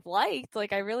seen, I've liked.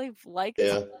 I really like.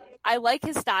 I like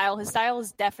his style. His style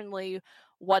is definitely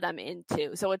what I'm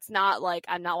into. So it's not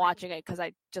I'm not watching it because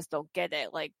I just don't get it.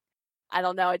 I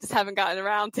don't know. I just haven't gotten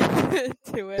around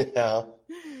to it.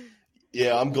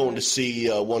 Yeah. I'm going to see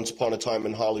Once Upon a Time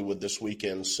in Hollywood this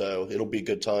weekend, so it'll be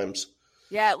good times.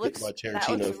 Yeah, that looks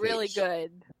really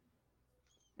good,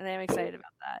 and I'm excited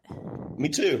about that. Me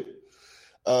too.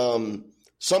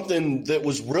 Something that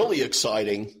was really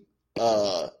exciting.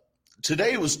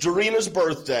 Today was Dorina's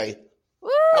birthday. Woo!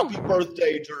 Happy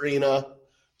birthday, Dorina.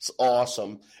 It's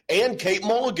awesome. And Kate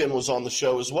Mulligan was on the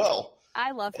show as well.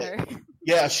 I love her.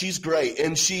 Yeah, she's great.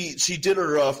 And she did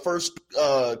her first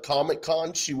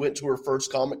Comic-Con. She went to her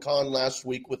first Comic-Con last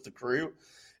week with the crew,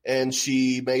 and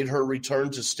she made her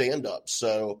return to stand-up.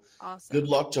 So awesome. Good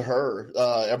luck to her.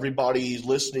 Everybody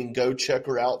listening, go check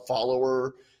her out. Follow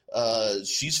her.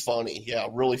 She's funny. Yeah,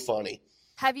 really funny.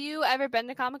 Have you ever been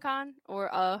to Comic-Con or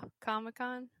a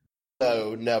Comic-Con?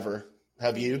 No, never.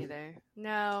 Have you? Either.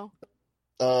 No.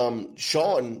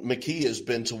 Sean McKee has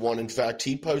been to one. In fact,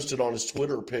 he posted on his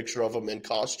Twitter a picture of him in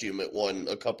costume at one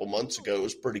a couple months ago. It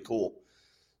was pretty cool.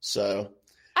 So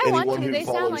anyone who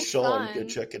follows Sean, go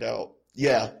check it out.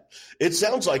 Yeah, it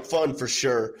sounds like fun for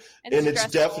sure. And it's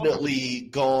definitely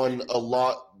gone a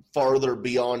lot farther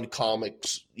beyond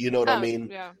comics. You know what I mean?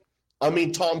 Yeah. I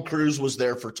mean, Tom Cruise was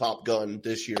there for Top Gun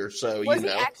this year, so Was he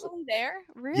actually there?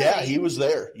 Really? Yeah, he was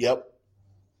there. Yep.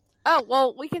 Oh,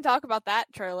 well, we can talk about that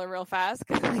trailer real fast.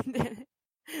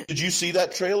 Did you see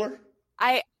that trailer?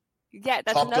 Yeah,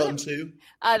 that's Top Gun 2?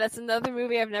 That's another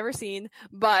movie I've never seen,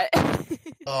 but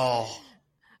Oh.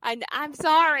 I'm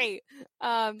sorry.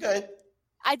 Okay.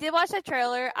 I did watch that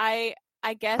trailer. I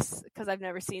guess because I've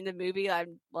never seen the movie,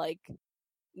 I'm like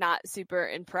not super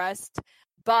impressed.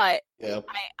 But yeah.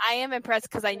 I am impressed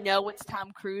because I know it's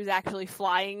Tom Cruise actually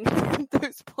flying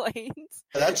those planes.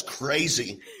 That's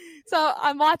crazy. So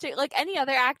I'm watching, like any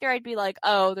other actor, I'd be like,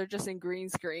 oh, they're just in green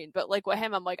screen. But like with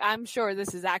him, I'm like, I'm sure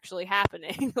this is actually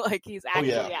happening. Like he's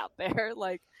actually out there.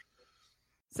 Like,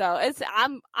 so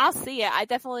I'll see it.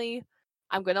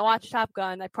 I'm going to watch Top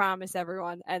Gun. I promise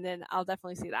everyone. And then I'll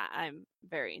definitely see that. I'm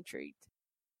very intrigued.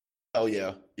 Oh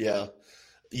yeah. Yeah.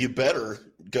 You better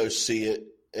go see it.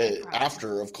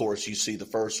 After, of course, you see the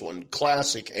first one.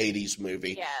 Classic 80s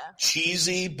movie. Yeah.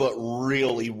 Cheesy, but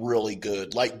really, really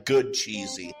good. Like, good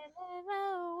cheesy.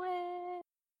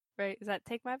 Right. Is that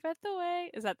Take My Breath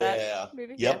Away? Is that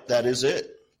movie? Yep, that is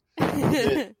it.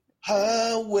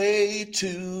 Highway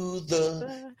to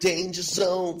the danger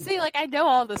zone. See, like, I know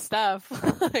all the stuff.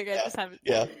 Like, I just haven't.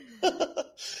 Yeah.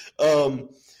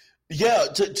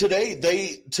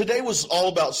 Today was all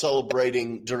about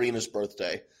celebrating Darina's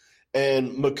birthday.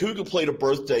 And Makuga played a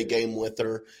birthday game with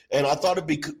her, and I thought it'd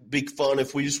be fun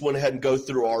if we just went ahead and go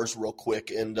through ours real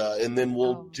quick, and then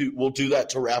we'll do that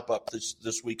to wrap up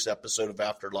this week's episode of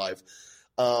Afterlife.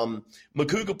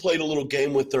 Makuga played a little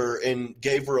game with her and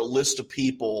gave her a list of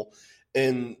people,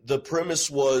 and the premise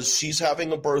was she's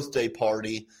having a birthday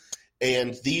party,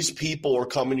 and these people are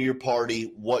coming to your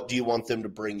party. What do you want them to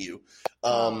bring you?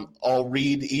 I'll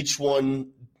read each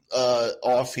one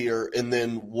off here, and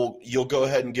then you'll go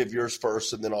ahead and give yours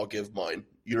first, and then I'll give mine.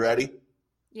 You ready?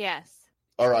 Yes.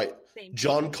 All right. Same.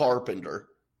 John Carpenter.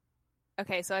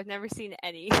 Okay, so I've never seen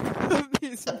any of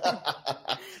these movies.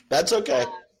 That's okay.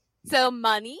 So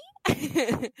money.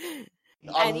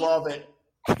 I love it.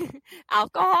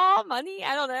 Alcohol, money,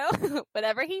 I don't know.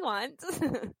 Whatever he wants.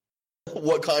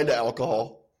 What kind of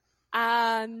alcohol?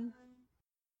 I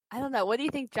don't know. What do you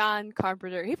think, John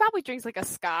Carpenter? He probably drinks like a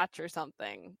scotch or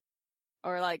something.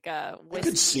 Or like a whiskey. I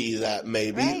could see that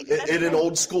maybe. Right? In an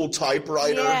old school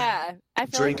typewriter. Yeah. I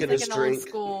feel drinking like he's like his an drink. old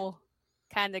school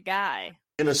kind of guy.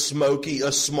 In a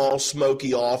small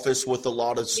smoky office with a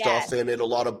lot of stuff in it, a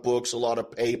lot of books, a lot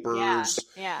of papers.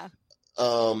 Yeah.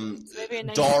 Maybe a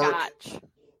nice dark. scotch.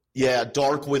 Yeah,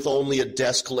 dark with only a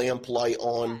desk lamp light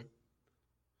on.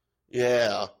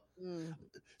 Yeah. Mm.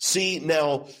 See,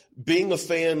 now, being a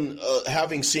fan,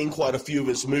 having seen quite a few of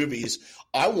his movies,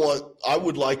 I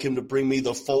would like him to bring me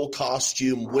the full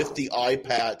costume with the eye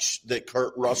patch that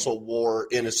Kurt Russell wore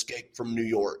in Escape from New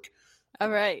York. All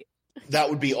right. That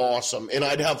would be awesome. And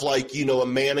I'd have a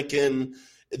mannequin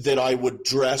that I would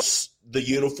dress the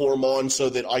uniform on so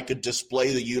that I could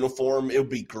display the uniform. It would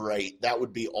be great. That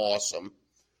would be awesome.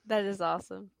 That is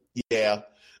awesome. Yeah.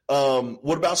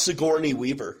 What about Sigourney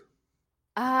Weaver?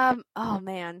 Oh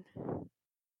man.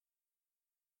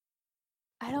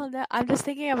 I don't know. I'm just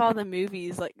thinking of all the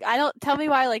movies. Like, tell me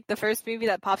why, like, the first movie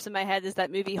that pops in my head is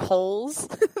that movie Holes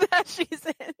that she's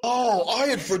in. Oh, I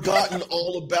had forgotten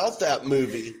all about that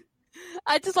movie.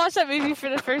 I just watched that movie for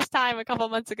the first time a couple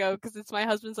months ago because it's my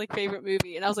husband's, like, favorite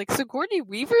movie. And I was like, Sigourney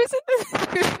Weaver's in this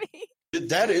movie?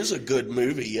 That is a good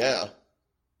movie, yeah.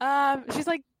 She's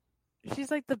like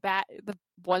the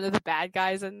one of the bad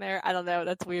guys in there. I don't know.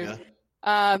 That's weird.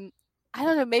 Yeah. I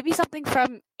don't know. Maybe something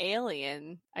from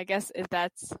Alien. I guess if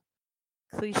that's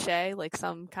cliche, like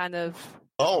some kind of.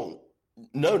 Oh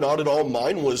no, not at all.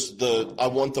 Mine was I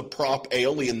want the prop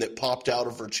alien that popped out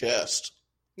of her chest.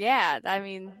 Yeah, I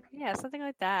mean, yeah, something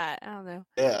like that. I don't know.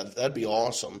 Yeah, that'd be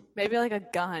awesome. Maybe like a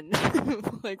gun.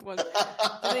 Like one. Do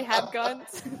they have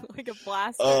guns? Like a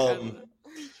blaster.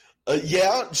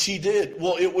 Yeah, she did.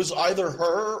 Well, it was either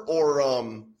her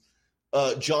or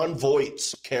John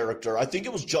Voight's character. I think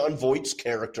it was John Voight's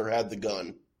character had the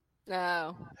gun.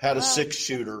 Oh. Had a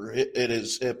 6-shooter at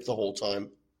his hip the whole time.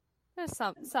 There's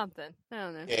something. I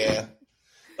don't know. Yeah.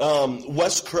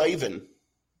 Wes Craven.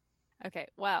 Okay,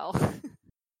 well.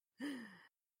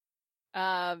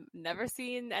 Never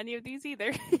seen any of these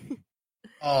either.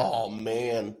 Oh,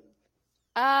 man.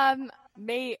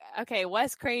 Okay,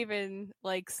 Wes Craven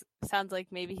sounds like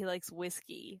maybe he likes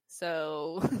whiskey,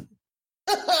 so...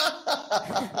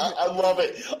 I love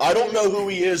it. I don't know who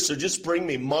he is, so just bring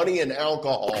me money and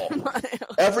alcohol.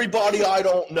 Everybody I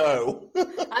don't know.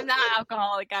 I'm not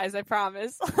alcoholic, guys, I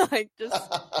promise. I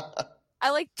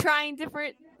like trying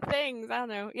different things. I don't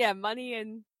know. Yeah, money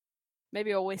and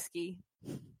Maybe a whiskey.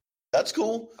 That's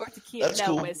cool. Or tequila. That's no,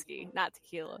 cool. whiskey, not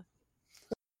tequila.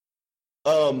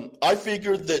 I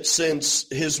figured that since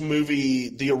his movie,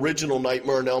 the original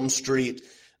Nightmare on Elm Street,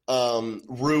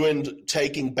 ruined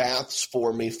taking baths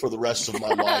for me for the rest of my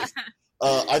life,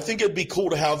 I think it'd be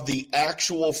cool to have the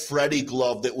actual Freddy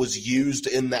glove that was used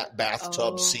in that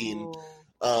bathtub scene.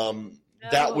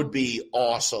 That would be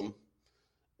awesome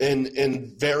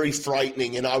and very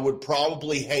frightening, and I would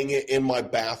probably hang it in my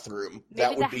bathroom. Maybe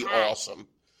that would the be hat. awesome.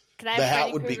 Can I The have hat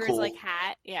Freddy would be Krueger's cool. like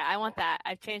hat? Yeah, I want that.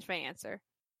 I've changed my answer.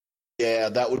 Yeah,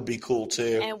 that would be cool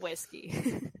too. And whiskey.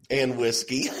 And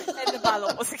whiskey. And the bottle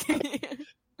of whiskey.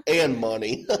 And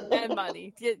money. And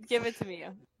money. Give it to me.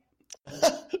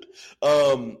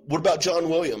 What about John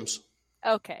Williams?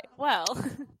 Okay, well,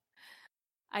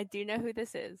 I do know who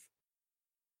this is.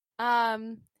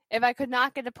 If I could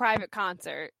not get a private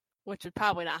concert, which would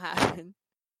probably not happen,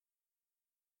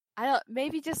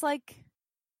 maybe just like,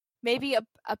 maybe a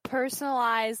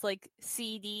personalized like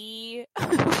CD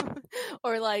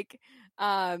or like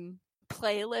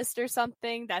playlist or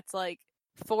something that's like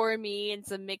for me, and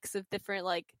it's a mix of different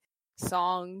like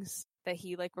songs that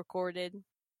he like recorded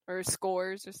or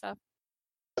scores or stuff.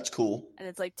 That's cool. And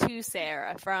it's like To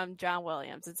Sarah from John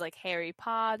Williams. It's like Harry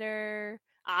Potter,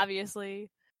 obviously.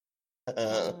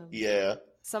 Yeah.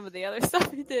 Some of the other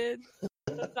stuff he did.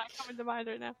 That's not coming to mind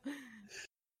right now.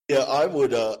 Yeah, I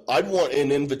would. I'd want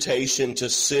an invitation to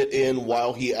sit in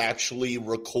while he actually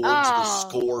records the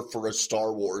score for a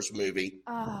Star Wars movie.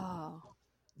 Oh,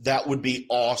 that would be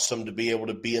awesome to be able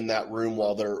to be in that room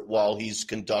while he's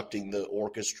conducting the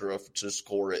orchestra to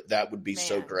score it. That would be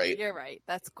so great. You're right.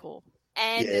 That's cool.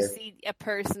 And to see a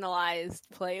personalized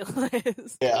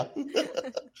playlist. Yeah.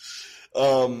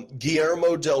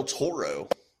 Guillermo del Toro.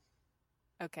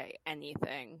 Okay,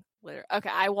 anything. Okay,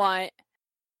 I want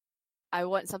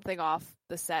something off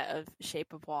the set of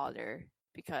Shape of Water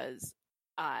because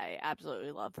I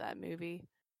absolutely love that movie.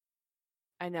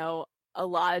 I know a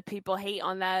lot of people hate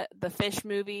on the fish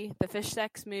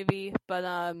sex movie, but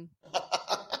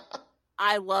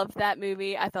I loved that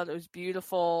movie. I thought it was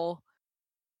beautiful,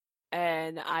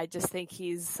 and I just think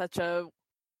he's such a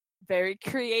very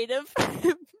creative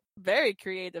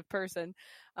person.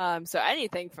 So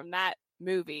anything from that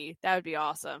movie, that would be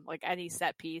awesome. Like any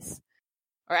set piece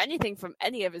or anything from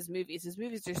any of his movies. His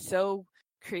movies are so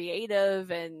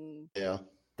creative, and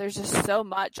there's just so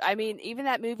much. I mean, even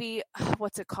that movie,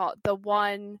 what's it called? The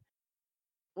one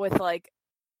with like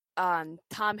Tom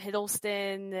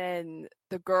Hiddleston and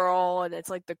the girl, and it's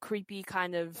like the creepy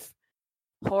kind of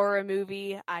horror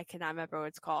movie. I cannot remember what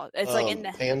it's called. It's like in the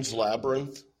Pan's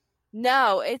Labyrinth.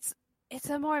 No, it's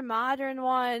a more modern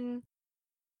one.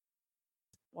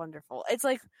 Wonderful. It's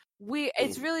like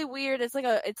it's really weird. It's like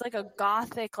a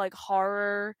gothic like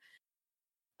horror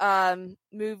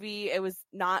movie. It was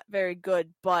not very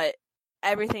good, but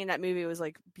everything in that movie was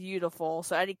like beautiful.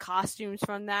 So any costumes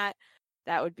from that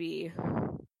would be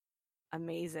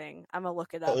amazing. I'm gonna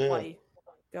look it up while you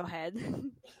go ahead.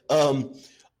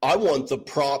 I want the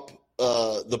prop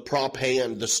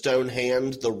hand, the stone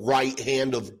hand, the right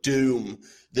hand of Doom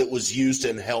that was used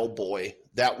in Hellboy.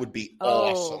 That would be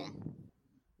awesome.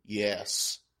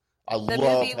 Yes. I love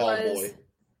Hellboy.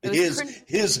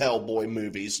 His Hellboy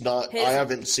movies. I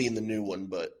haven't seen the new one,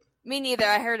 but me neither.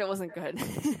 I heard it wasn't good.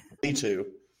 Me too.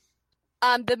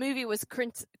 The movie was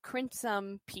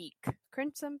Crimson Peak.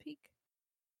 Crimson Peak?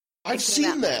 I've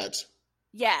seen that.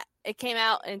 Yeah, it came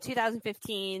out in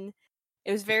 2015.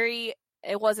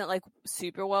 It wasn't like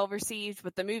super well received,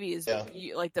 but the movie is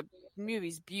like the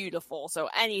movie's beautiful. So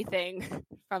anything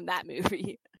from that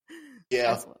movie.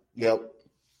 Yeah. Yep.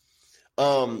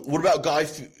 What about Guy?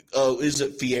 Is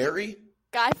it Fieri?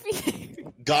 Guy Fieri.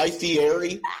 Guy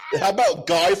Fieri. How about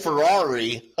Guy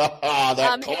Ferrari?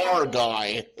 That car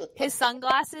guy. His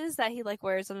sunglasses that he like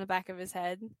wears on the back of his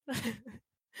head.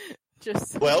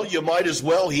 Well, you might as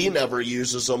well. He never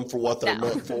uses them for what they're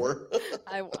meant for.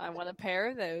 I want a pair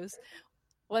of those.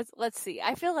 Let's see.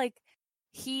 I feel like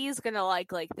he's gonna like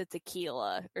the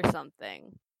tequila or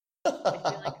something.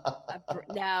 I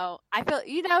feel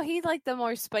he'd like the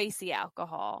more spicy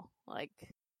alcohol, like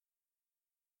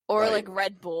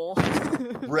Red Bull.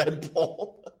 Red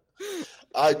Bull.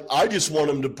 I just want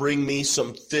him to bring me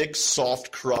some thick,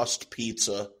 soft crust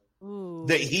pizza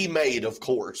that he made, of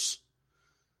course.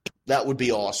 That would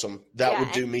be awesome. That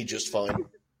would do me just fine.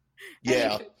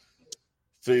 Yeah.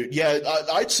 Food. Yeah,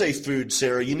 I'd say food,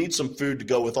 Sarah. You need some food to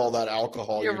go with all that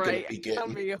alcohol you're going to be getting. I'll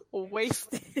be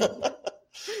wasted.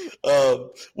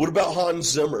 What about Hans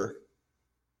Zimmer?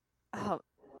 Oh,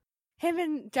 him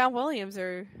and John Williams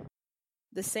are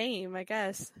the same, I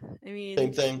guess. I mean,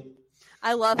 same thing.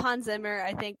 I love Hans Zimmer.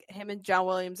 I think him and John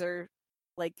Williams are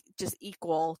like just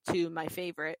equal to my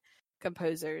favorite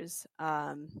composers.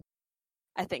 I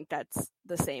think that's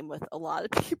the same with a lot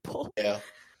of people. Yeah.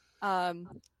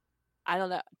 I don't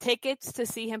know. Tickets to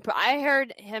see him. I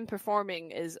heard him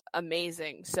performing is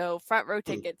amazing. So front row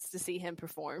tickets to see him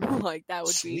perform, like that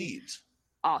would be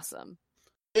awesome.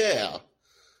 Yeah.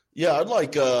 Yeah, I'd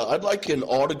like an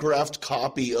autographed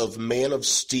copy of Man of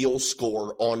Steel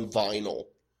score on vinyl.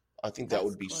 I think that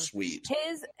would be sweet.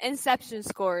 His Inception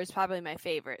score is probably my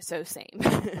favorite, so same.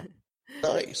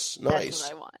 Nice. That's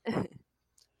what I want.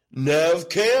 Nev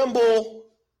Campbell.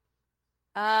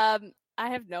 I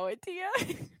have no idea.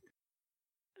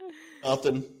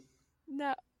 Nothing.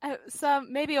 No,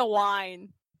 maybe a wine.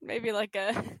 Maybe like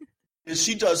a.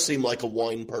 She does seem like a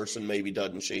wine person, maybe,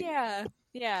 doesn't she? Yeah.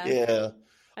 Yeah.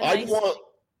 I'd want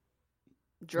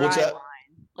dry what's that?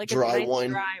 wine, like dry a nice wine.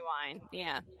 Dry wine.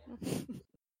 Yeah.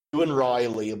 You and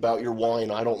Riley about your wine.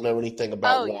 I don't know anything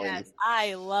about wine. Yes,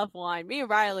 I love wine. Me and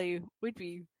Riley would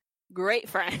be great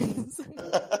friends.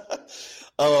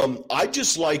 I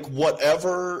just like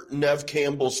whatever Nev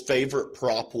Campbell's favorite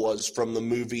prop was from the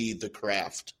movie The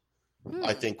Craft.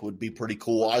 I think would be pretty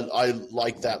cool. I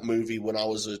liked that movie when I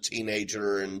was a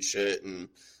teenager and shit, and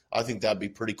I think that'd be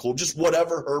pretty cool. Just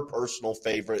whatever her personal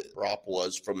favorite prop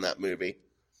was from that movie.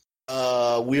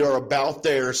 We are about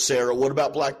there, Sarah. What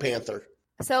about Black Panther?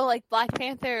 So, like, Black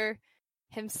Panther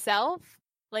himself?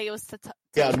 Like, it was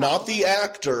Yeah, not the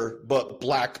actor, but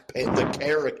the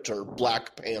character,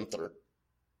 Black Panther.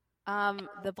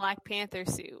 The Black Panther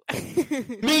suit.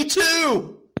 Me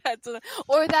too!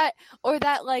 Or that,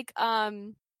 like, I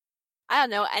don't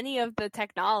know, any of the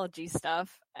technology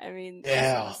stuff. I mean,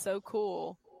 that's so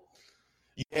cool.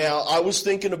 Yeah, I was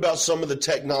thinking about some of the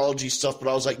technology stuff, but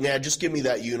I was like, nah, just give me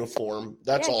that uniform.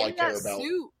 That's all I care about.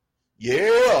 Suit.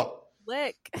 Yeah!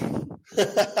 Lick.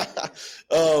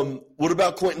 What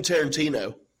about Quentin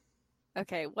Tarantino?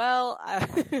 Okay, well,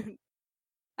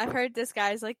 I've heard this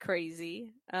guy's like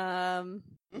crazy. So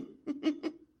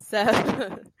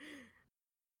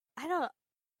I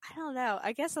don't know.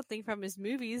 I guess something from his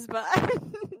movies, but I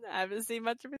haven't seen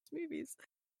much of his movies.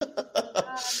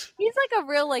 He's like a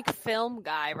real like film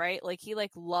guy, right? Like he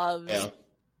like loves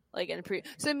like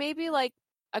so maybe like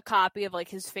a copy of like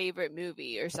his favorite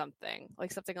movie or something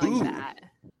like that.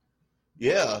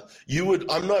 Yeah, you would.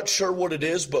 I'm not sure what it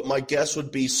is, but my guess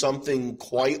would be something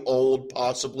quite old,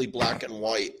 possibly black and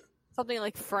white. Something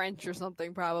like French or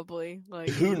something, probably. Like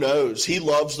who knows? He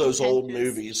loves those old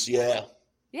movies. Yeah,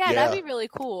 that'd be really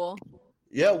cool.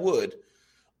 Yeah, it would.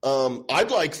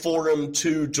 I'd like for him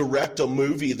to direct a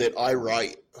movie that I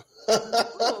write.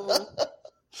 All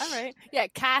right. Yeah,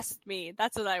 cast me.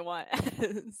 That's what I want.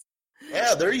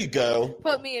 Yeah, there you go.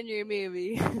 Put me in your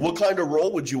movie. What kind of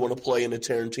role would you want to play in a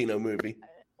Tarantino movie?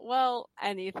 Well,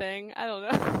 anything. I don't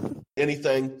know.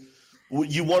 Anything.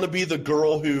 You want to be the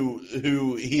girl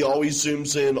who he always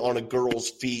zooms in on a girl's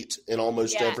feet in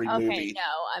almost every movie. No,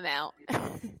 I'm out.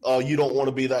 Oh, you don't want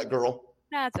to be that girl?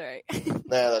 That's all right.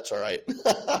 Nah, that's all right.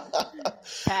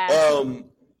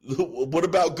 What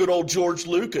about good old George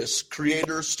Lucas,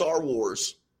 creator of Star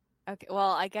Wars? Okay, well,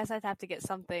 I guess I'd have to get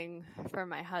something for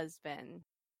my husband.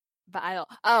 But I don't...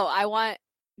 Oh, I want...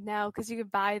 No, because you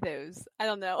could buy those. I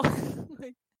don't know.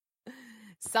 Like,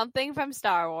 something from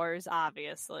Star Wars,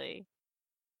 obviously.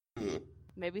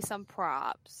 Maybe some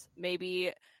props.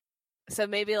 Maybe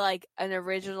like an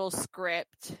original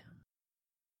script.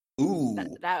 Ooh.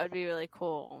 That would be really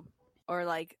cool. Or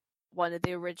like one of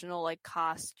the original like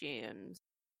costumes.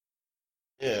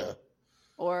 Yeah.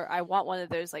 Or I want one of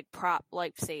those like prop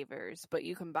lifesavers, but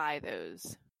you can buy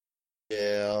those.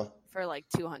 Yeah. For like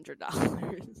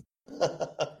 $200.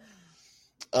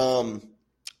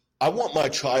 I want my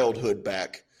childhood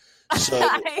back. So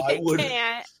I would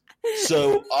can't.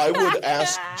 So I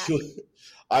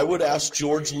would ask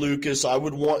George Lucas, I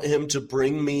would want him to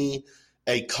bring me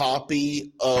a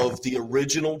copy of the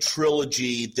original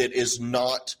trilogy that is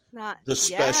not the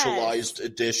specialized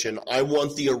edition. I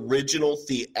want the original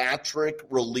theatric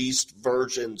released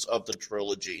versions of the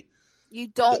trilogy. You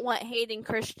don't want Hayden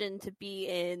Christensen to be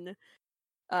in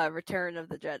Return of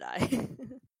the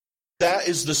Jedi. That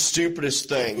is the stupidest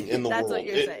thing in the world. That's what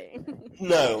you're saying.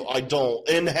 No, I don't.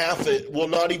 And half it, well,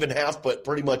 not even half, but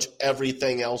pretty much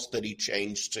everything else that he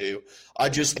changed to. I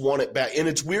just want it back. And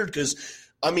it's weird because,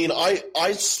 I mean,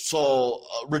 I saw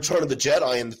Return of the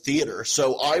Jedi in the theater,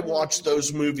 so I watched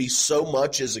those movies so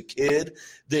much as a kid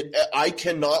that I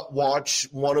cannot watch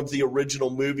one of the original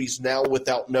movies now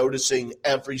without noticing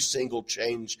every single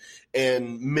change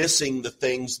and missing the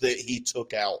things that he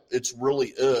took out. It's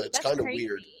really, it's kind of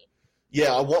weird.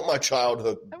 Yeah, I want my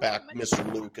childhood back,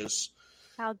 Mr. Lucas.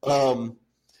 How dare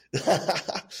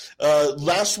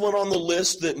Last one on the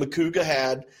list that Makuga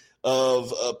had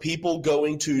of people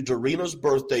going to Darina's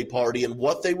birthday party and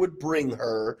what they would bring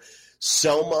her,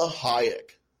 Selma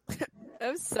Hayek.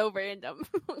 That was so random.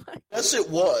 Yes, it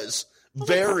was.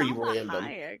 Very Selma random.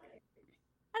 Hayek.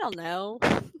 I don't know.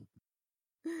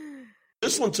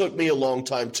 This one took me a long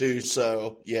time too,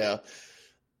 so yeah.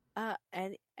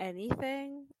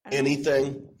 Anything?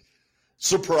 Anything?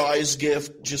 Surprise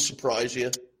gift, just surprise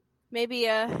you. Maybe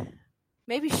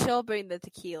she'll bring the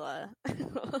tequila.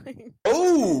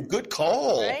 Oh, good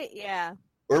call. Right? Yeah.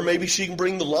 Or maybe she can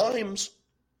bring the limes.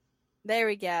 There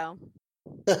we go.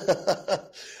 I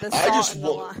The salt just and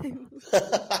the want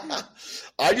lime.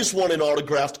 I just want an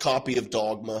autographed copy of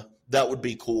Dogma. That would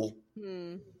be cool.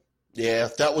 Yeah,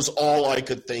 that was all I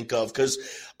could think of. Because,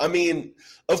 I mean,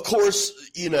 of course,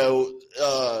 you know,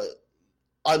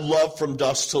 I love From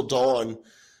Dusk Till Dawn,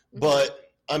 but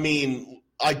I mean,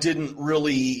 I didn't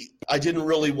really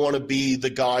want to be the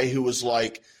guy who was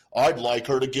like, I'd like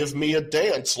her to give me a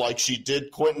dance like she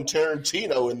did Quentin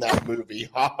Tarantino in that movie.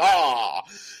 Ha ha!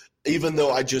 Even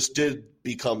though I just did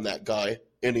become that guy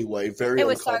anyway. Very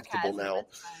uncomfortable now.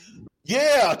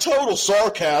 Yeah, total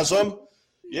sarcasm.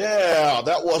 Yeah,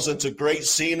 that wasn't a great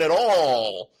scene at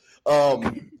all.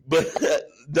 But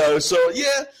no, so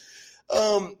yeah,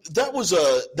 that was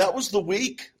the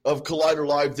week of Collider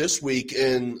Live this week,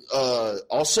 and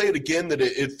I'll say it again that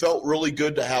it felt really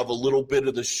good to have a little bit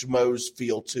of the schmoes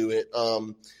feel to it.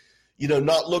 You know,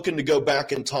 not looking to go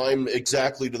back in time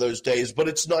exactly to those days, but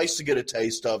it's nice to get a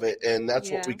taste of it, and that's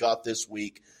what we got this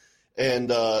week.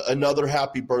 And another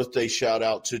happy birthday shout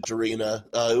out to Darina.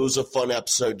 It was a fun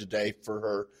episode today for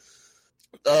her.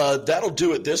 That'll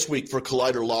do it this week for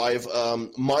Collider Live.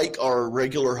 Mike, our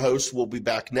regular host, will be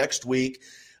back next week.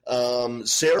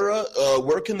 Sarah,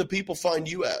 where can the people find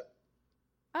you at?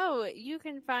 Oh, you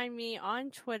can find me on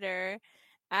Twitter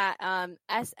at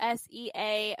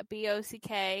SSEABOCK.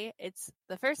 It's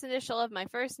the first initial of my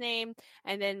first name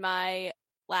and then my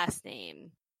last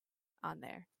name on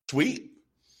there. Sweet.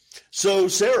 So,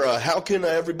 Sarah, how can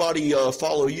everybody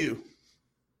follow you?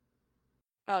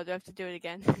 Oh, do I have to do it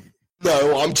again?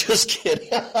 No, I'm just kidding.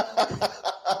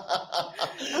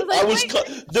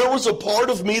 There was a part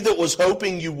of me that was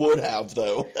hoping you would have,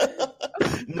 though.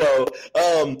 No,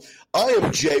 I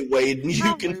am Jay Wade, and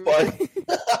you can find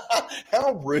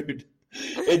how rude.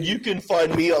 And you can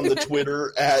find me on the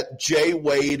Twitter at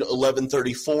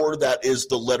JWade1134. That is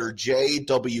the letter J,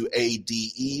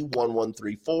 WADE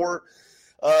 1134.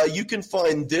 You can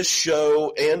find this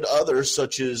show and others,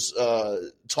 such as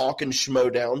Talkin'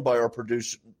 Schmodown by our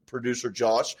producer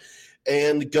Josh,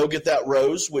 and Go Get That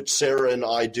Rose, which Sarah and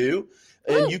I do.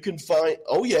 And you can find,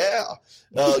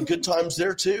 good times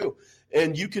there too.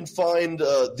 And you can find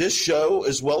this show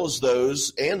as well as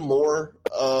those and more.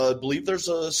 I believe there's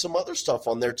some other stuff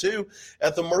on there too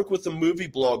at the Merc with the Movie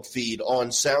blog feed on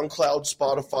SoundCloud,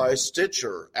 Spotify,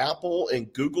 Stitcher, Apple,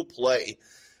 and Google Play.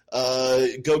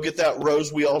 Go Get That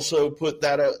Rose. We also put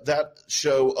that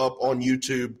show up on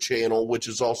YouTube channel, which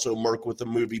is also Merc with the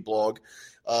Movie blog.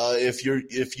 If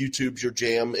YouTube's your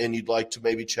jam and you'd like to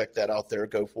maybe check that out there,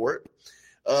 go for it.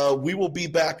 We will be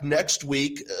back next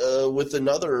week with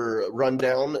another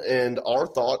rundown and our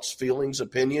thoughts, feelings,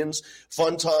 opinions,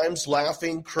 fun times,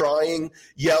 laughing, crying,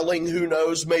 yelling. Who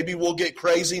knows? Maybe we'll get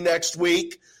crazy next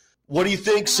week. What do you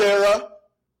think, Sarah?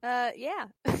 Yeah.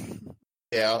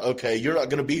 Yeah, okay. You're not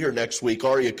going to be here next week,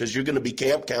 are you? Because you're going to be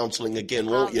camp counseling again,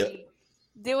 won't you?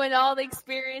 Doing all the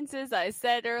experiences I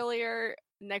said earlier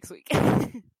next week.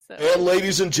 And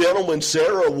ladies and gentlemen,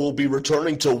 Sarah will be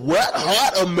returning to Wet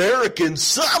Hot American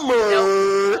Summer.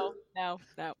 No. No?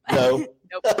 Nope.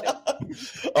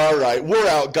 All right. We're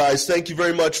out, guys. Thank you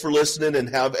very much for listening and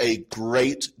have a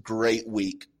great, great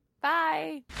week.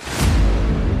 Bye.